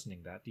wasn't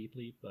listening that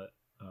deeply, but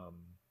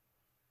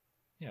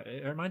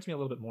it reminds me a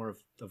little bit more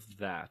of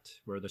that,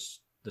 where the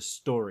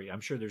story,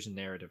 I'm sure there's a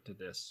narrative to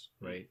this,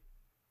 right?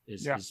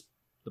 Is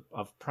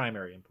of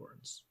primary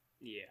importance.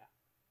 Yeah.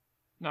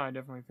 No, I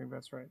definitely think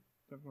that's right.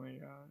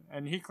 Definitely,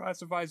 and he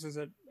classifies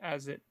it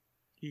as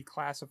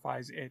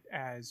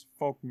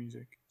folk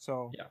music.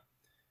 So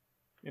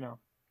you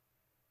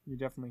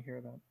definitely hear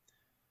that.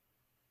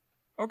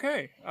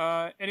 Okay.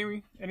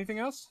 Anything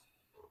else?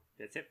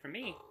 That's it for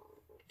me.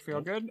 Feel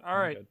good? All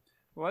right. Good.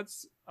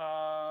 Let's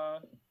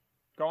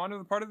go on to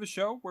the part of the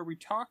show where we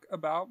talk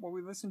about what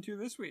we listened to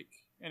this week.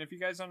 And if you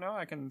guys don't know,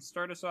 I can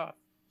start us off.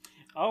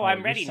 Oh,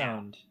 I'm ready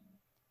now.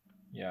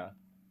 Yeah.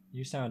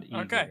 You sound eager,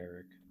 okay.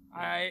 Eric.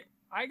 I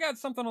got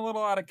something a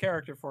little out of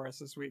character for us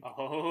this week.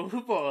 Oh,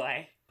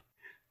 boy.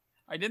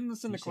 I didn't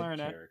listen to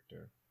Clarinet.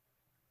 Character.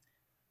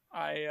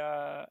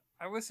 I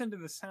listened to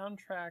the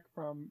soundtrack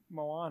from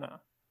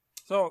Moana.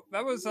 So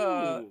that was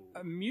a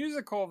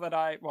musical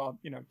that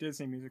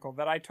Disney musical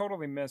that I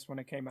totally missed when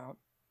it came out.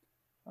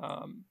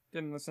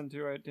 Didn't listen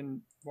to it,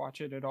 didn't watch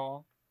it at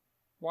all.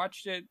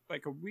 Watched it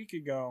like a week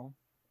ago,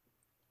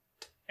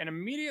 and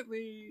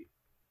immediately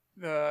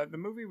the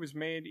movie was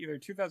made either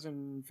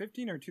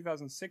 2015 or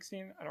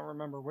 2016. I don't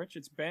remember which.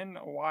 It's been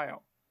a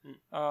while.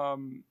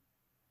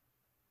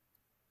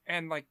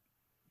 And like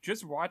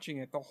just watching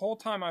it, the whole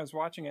time I was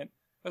watching it,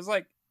 I was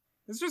like,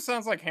 this just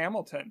sounds like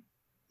Hamilton.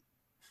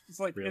 It's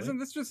like, really? Isn't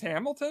this just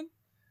Hamilton?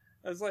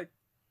 I was like,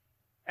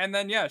 and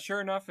then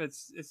sure enough,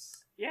 it's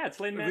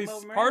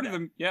Lin-Manuel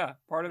Miranda.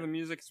 Part of the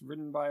music's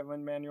written by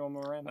Lin-Manuel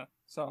Miranda.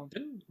 So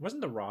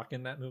wasn't The Rock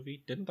in that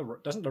movie?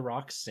 Doesn't The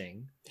Rock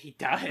sing? He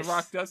does. The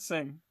Rock does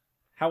sing.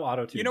 How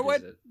auto-tuned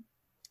is it?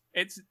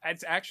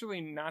 It's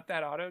actually not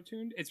that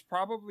auto-tuned. It's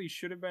probably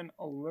should have been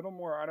a little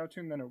more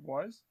auto-tuned than it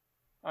was.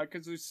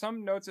 Because there's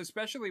some notes,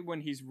 especially when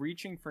he's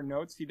reaching for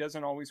notes, he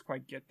doesn't always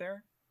quite get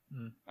there.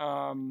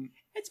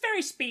 It's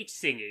very speech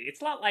singing.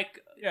 It's not like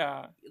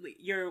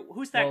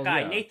who's that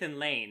guy? Nathan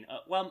Lane.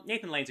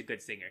 Nathan Lane's a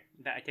good singer.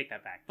 I take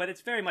that back. But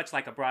it's very much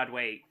like a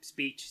Broadway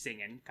speech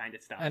singing kind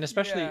of stuff. And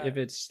especially if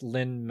it's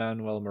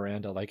Lin-Manuel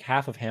Miranda, like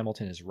half of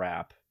Hamilton is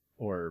rap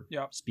or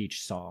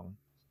speech song.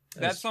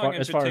 That song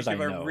in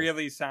particular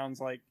really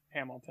sounds like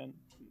Hamilton.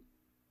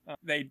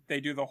 They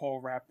do the whole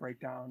rap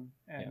breakdown,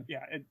 and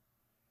it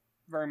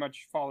very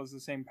much follows the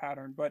same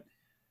pattern. But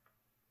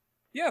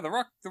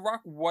the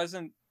Rock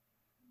wasn't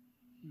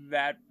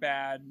that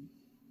bad.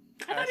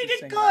 I thought he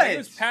did good. It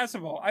was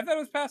passable. I thought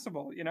it was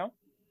passable,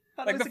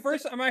 Like the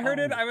first time I heard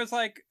it, I was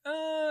like,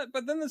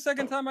 but then the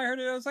second time I heard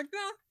it, I was like, no,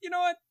 you know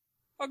what?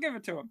 I'll give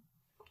it to him.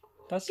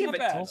 That's not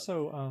bad.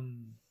 Also,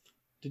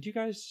 did you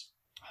guys...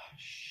 Oh,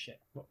 shit.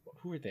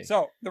 Who are they?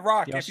 So, The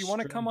Rock, if you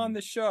want to come on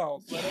the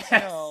show, let us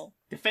know.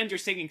 Defend your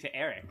singing to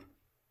Eric.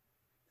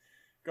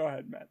 Go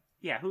ahead, Matt.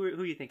 Yeah, who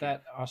are you thinking?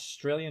 That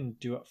Australian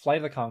duo, Flight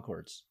of the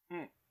Conchords.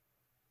 Yeah.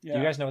 Do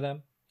you guys know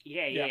them?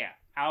 Yeah.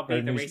 I'll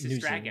be the racist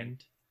dragon.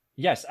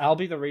 Yes, I'll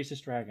be the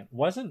racist dragon.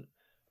 Wasn't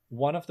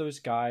one of those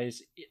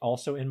guys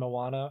also in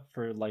Moana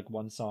for like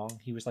one song?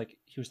 He was like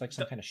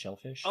some kind of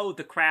shellfish. Oh,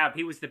 the crab.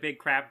 He was the big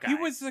crab guy. He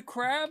was the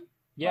crab?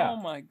 Yeah. Oh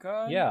my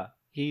god. Yeah.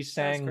 He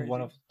sang one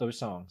of those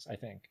songs, I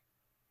think.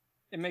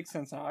 It makes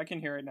sense now. I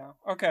can hear it now.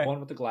 Okay. One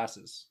with the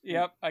glasses.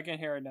 Yep, I can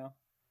hear it now.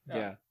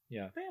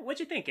 Yeah. What'd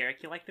you think, Eric?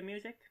 You like the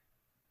music?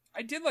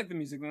 I did like the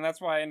music, and that's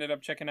why I ended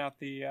up checking out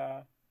the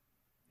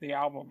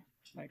album.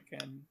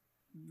 And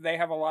they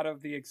have a lot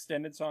of the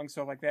extended songs,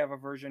 so like they have a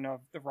version of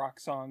the Rock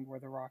song where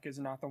the Rock is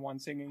not the one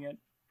singing it.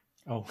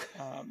 Oh.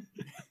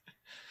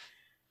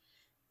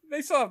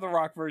 They still have the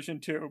Rock version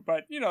too,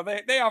 but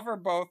they offer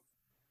both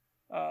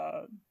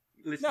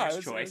Listener's it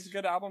was choice. a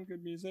good album,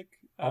 good music.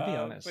 I'll be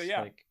honest. But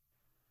yeah, Like,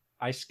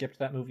 I skipped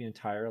that movie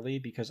entirely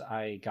because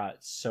I got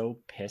so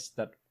pissed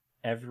that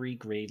every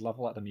grade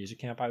level at the music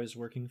camp I was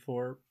working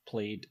for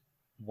played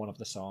one of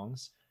the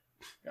songs,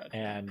 gotcha.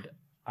 and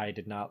I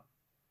did not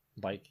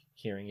like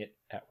hearing it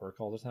at work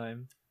all the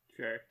time.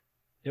 Sure.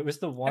 It was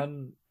the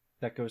one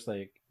that goes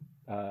like,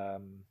 da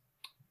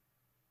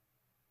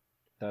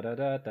da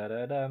da da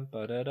da dum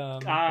ba da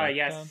dum. Ah,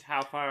 yes.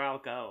 How far I'll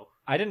go.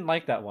 I didn't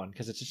like that one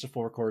because it's just a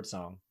 4-chord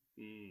song.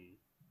 If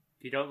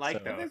you don't like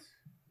So- those.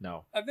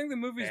 No. I think the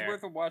movie's Fair.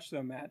 worth a watch,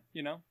 though, Matt.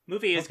 You know,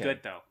 Movie is Okay. good,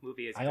 though.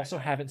 Movie is I good. also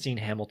haven't seen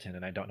Hamilton,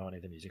 and I don't know any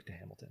of the music to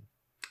Hamilton.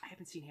 I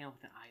haven't seen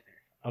Hamilton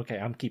either. Okay,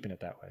 I'm keeping it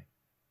that way.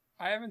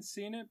 I haven't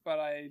seen it, but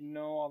I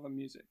know all the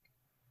music.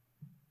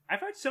 I've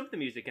heard some of the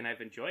music and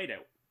I've enjoyed it.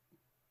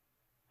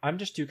 I'm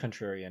just too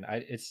contrarian.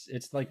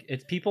 It's like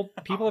it's people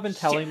have been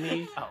telling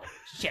me. Oh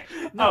shit!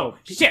 No, Oh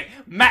shit!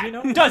 Matt you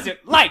know-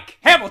 doesn't like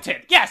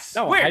Hamilton. Yes,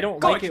 No, we're I don't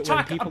going like to it when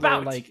talk people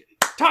about are like.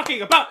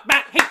 talking about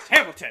Matt hates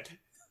Hamilton.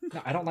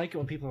 No, I don't like it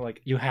when people are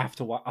like, "You have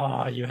to watch."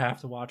 Oh, you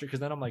have to watch it, because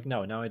then I'm like,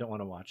 "No, now I don't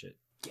want to watch it.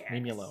 Yes.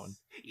 Leave me alone."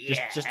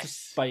 Yes. Just to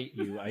spite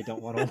you, I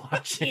don't want to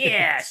watch it.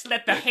 Yes,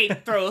 let the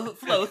hate flow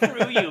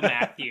through you,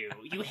 Matthew.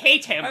 You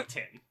hate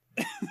Hamilton.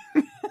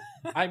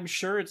 I'm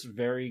sure it's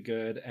very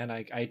good, and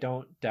I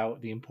don't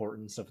doubt the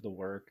importance of the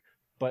work.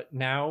 But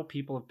now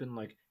people have been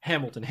like,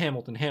 Hamilton,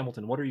 Hamilton,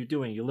 Hamilton, what are you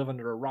doing? You live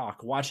under a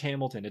rock. Watch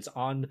Hamilton. It's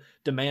on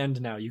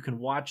demand now. You can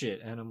watch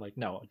it. And I'm like,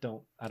 no,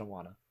 I don't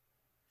want to.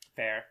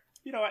 Fair.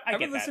 You know what? I I get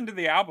would that. listen to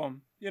the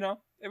album. You know,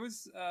 it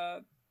was. I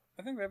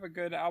think they have a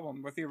good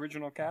album with the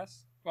original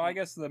cast. Well, I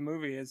guess the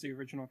movie is the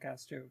original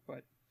cast too,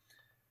 but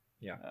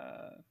Yeah.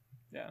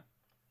 yeah,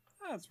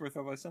 it's worth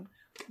a listen.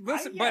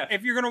 Listen, yeah. but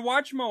if you're gonna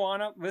watch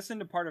Moana, listen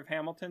to part of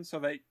Hamilton so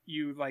that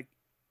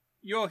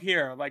you'll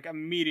hear like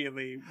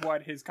immediately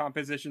what his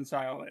composition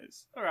style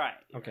is. All right.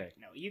 Okay.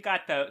 No, you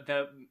got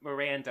the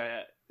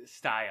Miranda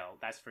style,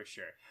 that's for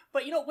sure.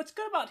 But you know what's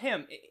good about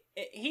him?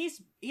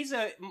 He's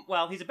a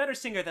better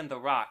singer than The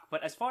Rock.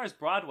 But as far as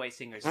Broadway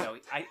singers go,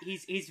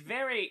 he's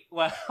very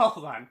well.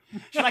 Hold on,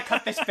 should I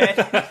cut this bit?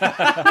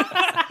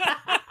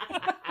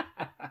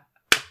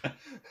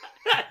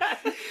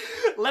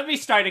 Let me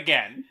start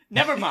again.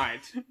 Never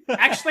mind.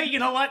 Actually, you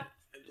know what?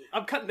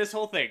 I'm cutting this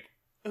whole thing.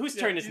 Whose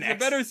turn is He's next? a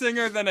better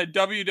singer than a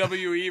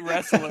WWE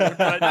wrestler,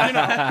 but you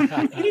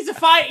know, He's a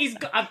fine.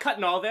 I'm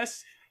cutting all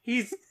this.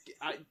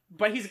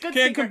 But he's a good can't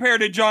singer. compare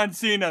to John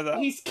Cena though.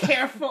 He's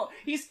careful.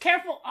 He's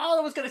careful. All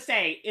I was gonna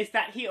say is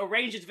that he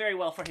arranges very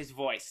well for his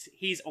voice.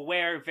 He's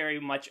aware very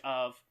much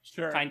of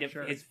Sure,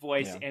 his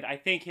voice, Yeah. and I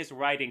think his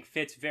writing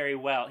fits very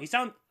well. He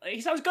sounds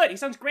good. He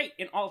sounds great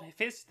in all of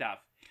his stuff.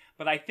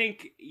 But I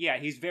think, yeah,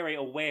 he's very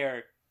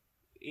aware.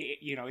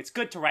 You know, it's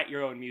good to write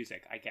your own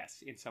music, I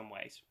guess, in some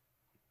ways.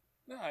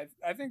 No,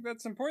 I think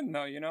that's important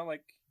though. You know,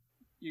 like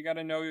you got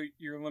to know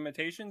your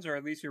limitations or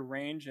at least your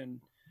range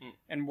and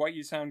what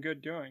you sound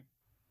good doing.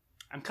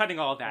 I'm cutting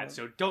all that,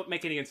 so don't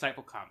make any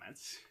insightful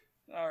comments.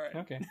 All right.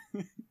 Okay.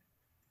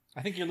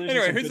 I think you're losing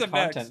Anyway, some who's good up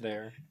next? content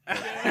there.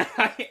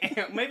 I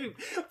am. Maybe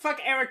fuck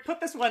Eric. Put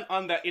this one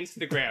on the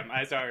Instagram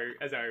as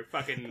our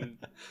fucking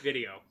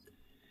video.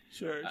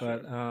 Sure.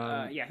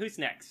 But Yeah, who's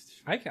next?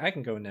 I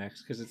can go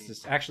next because it's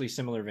this actually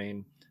similar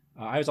vein.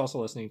 I was also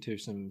listening to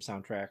some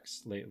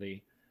soundtracks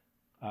lately.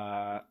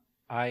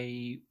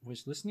 I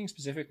was listening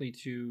specifically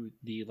to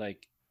the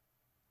like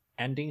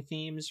ending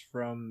themes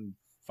from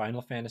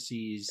Final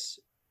Fantasies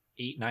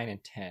 8, 9,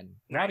 and 10.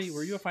 Robbie, Nice.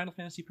 were you a Final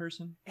Fantasy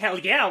person? Hell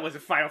yeah, I was a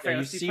Final Yeah, you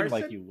Fantasy seemed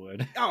person. like you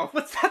would. Oh,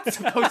 what's that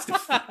supposed to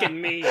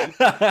fucking mean?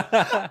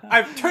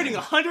 I'm turning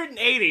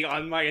 180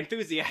 on my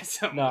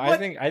enthusiasm. No,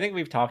 What? I think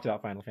we've talked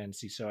about Final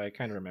Fantasy, so I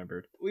kind of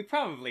remembered. We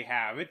probably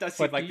have. It does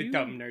seem But like do the you-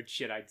 dumb nerd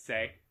shit, I'd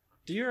say.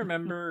 Do you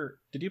remember?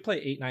 Did you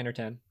play 8, 9, or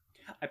 10?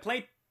 I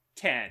played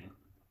 10.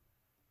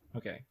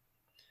 Okay.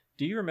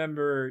 Do you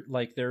remember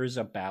like there is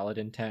a ballad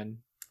in 10?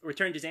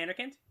 Return to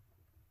Xanarkand?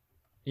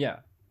 Yeah.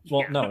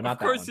 Well, Yeah. no, Of not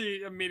that course, one.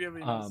 he immediately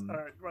knows. Um, All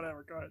right,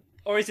 whatever. Go ahead.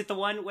 Or is it the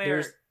one where...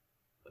 There's-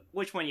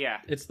 Which one, yeah?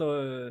 It's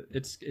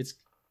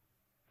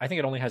I think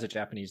it only has a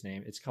Japanese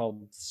name. It's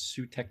called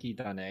Suteki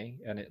Dane,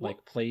 and it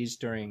like plays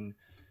during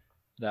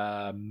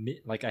I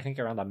think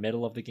around the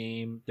middle of the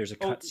game. There's a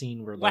Oh,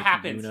 cutscene where what like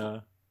happens?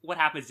 What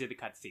happens in the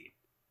cutscene?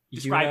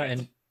 Describe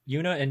it.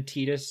 Yuna and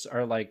Tidus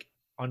are like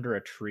under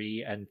a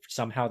tree, and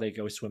somehow they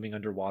go swimming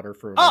underwater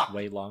for Ah! like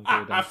way longer.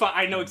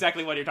 I know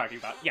exactly what you're talking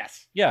about.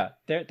 Yes. Yeah,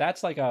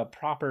 that's like a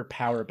proper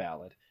power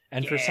ballad.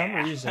 And for some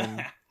Yeah.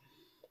 reason,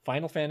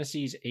 Final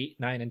Fantasies 8,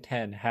 9, and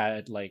 10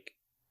 had like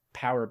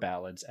power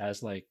ballads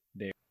as like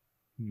their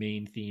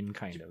main theme,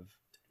 kind of.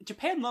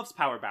 Japan loves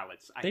power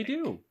ballads. I They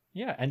think. do.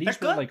 Yeah, and these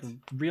They're were good. like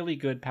really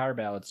good power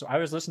ballads. So I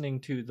was listening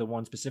to the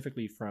one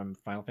specifically from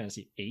Final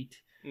Fantasy 8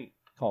 Mm.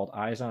 called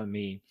Eyes on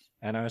Me,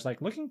 and I was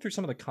like looking through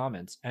some of the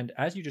comments, and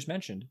as you just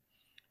mentioned,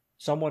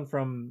 someone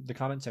from the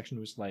comment section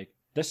was like,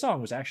 this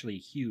song was actually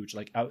huge,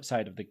 like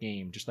outside of the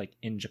game, just like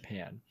in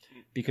Japan,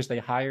 because they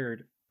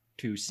hired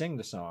to sing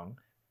the song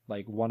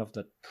like one of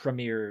the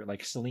premier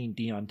like Celine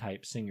Dion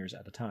type singers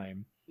at the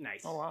time,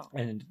 Nice. Oh wow.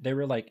 And they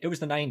were like, it was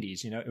the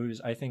 90s, it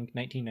was, I think,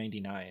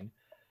 1999.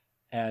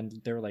 And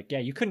they were like, yeah,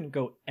 you couldn't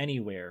go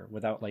anywhere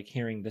without like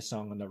hearing this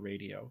song on the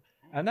radio.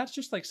 And that's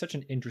just like such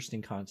an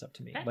interesting concept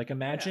to me. Heck, Like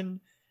imagine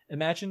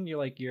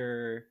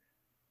you're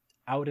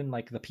out in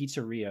like the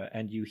pizzeria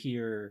and you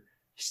hear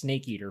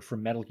Snake Eater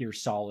from Metal Gear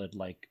Solid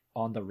like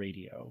on the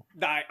radio.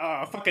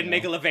 Fucking No.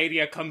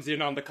 Megalovania comes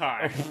in on the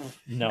car.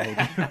 No,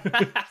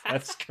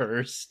 that's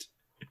cursed.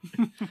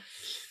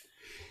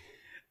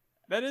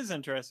 That is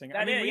interesting. I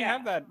That mean, is, we yeah.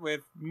 have that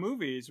with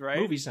movies, right?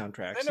 Movie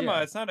soundtracks. Cinema,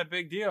 yeah. it's not a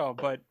big deal,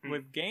 but Mm.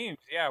 with games,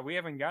 yeah, we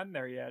haven't gotten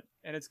there yet,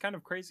 and it's kind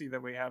of crazy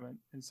that we haven't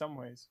in some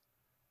ways.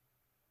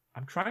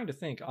 I'm trying to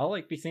think. I'll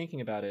like be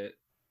thinking about it.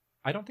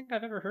 I don't think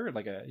I've ever heard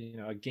like a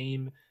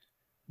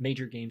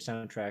major game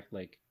soundtrack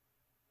like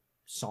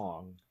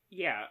song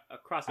Yeah, a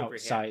crossover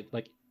outside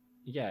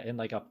in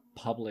like a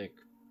public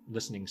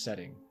listening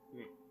setting.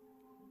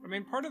 I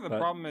mean, part of the But-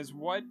 problem is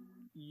what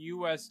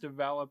U.S.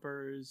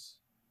 developers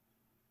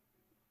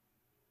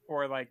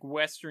or like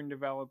Western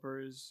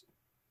developers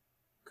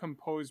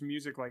compose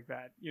music like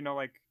that.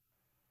 Like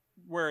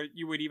where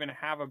you would even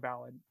have a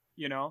ballad.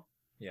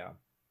 Yeah.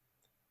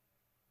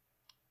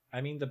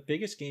 I mean, the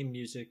biggest game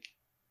music.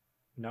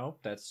 No,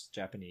 that's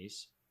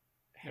Japanese.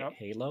 Yep.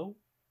 Halo.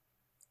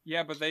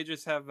 Yeah, but they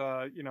just have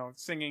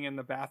singing in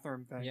the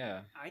bathroom thing.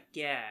 Yeah. I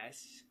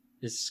guess.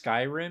 Is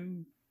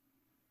Skyrim?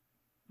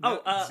 See,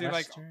 like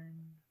Western?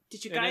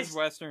 Did you it guys is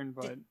Western,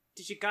 but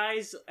did you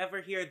guys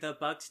ever hear the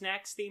Bug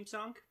Snacks theme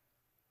song?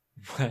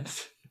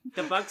 What?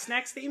 The Bug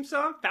Snacks theme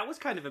song? That was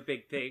kind of a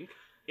big thing.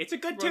 It's a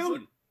good Was it?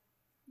 tune.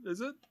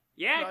 is it?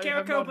 Yeah, I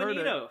have Carico not heard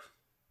it. Bonito.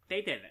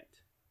 They did it.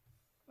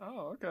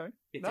 Oh, okay.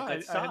 It's no, a good I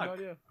had song. no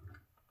idea.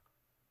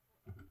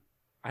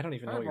 I don't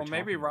even know. All What right, well, you're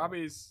maybe talking about.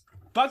 Robbie's.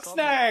 Bug Solid.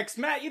 Snacks!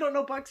 Matt, you don't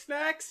know Bug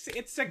Snacks?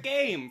 It's a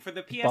game for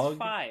the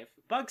PS5.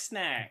 Bug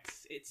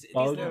Snacks. It's these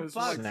Bug little it's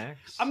bugs.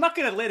 snacks. I'm not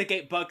gonna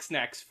litigate Bug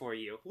Snacks for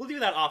you. We'll do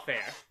that off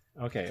air.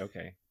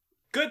 Okay.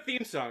 Good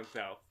theme song,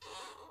 though.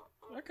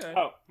 Okay.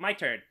 Oh, my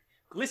turn.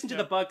 Listen to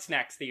Yep. the Bug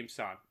Snacks theme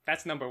song.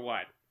 That's number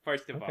one,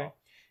 first of Okay. all.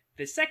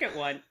 The second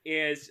one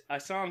is a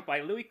song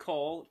by Louis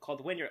Cole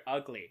called When You're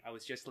Ugly, I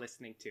was just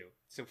listening to.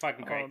 It's a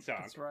fucking great song.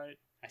 That's right.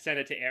 I sent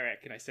it to Eric,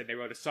 and I said they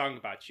wrote a song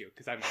about you,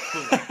 because I'm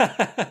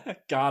a cool.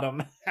 Got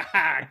him.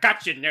 Haha,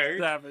 gotcha, nerd!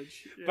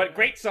 Savage. Yeah. But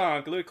great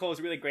song. Louis Cole is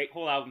really great.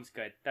 Whole album's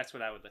good. That's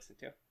what I would listen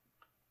to.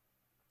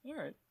 All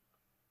right.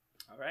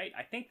 All right.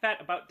 I think that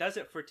about does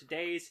it for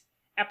today's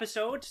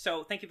episode.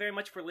 So thank you very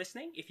much for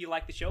listening. If you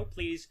like the show,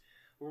 please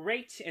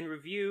rate and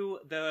review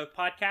the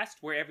podcast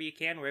wherever you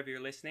can, wherever you're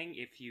listening,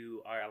 if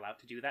you are allowed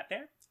to do that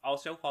there.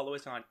 Also, follow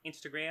us on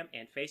Instagram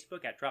and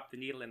Facebook at Drop the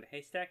Needle in the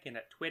Haystack, and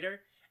at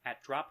Twitter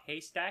at Drop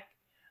Haystack.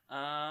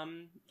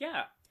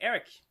 Yeah.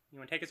 Eric, you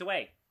want to take us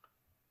away?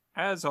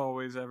 As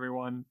always,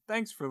 everyone,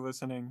 thanks for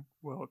listening.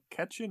 We'll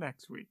catch you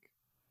next week.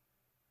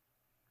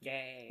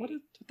 Yay. What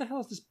the hell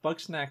is this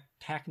bug snack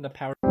tacking the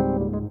power?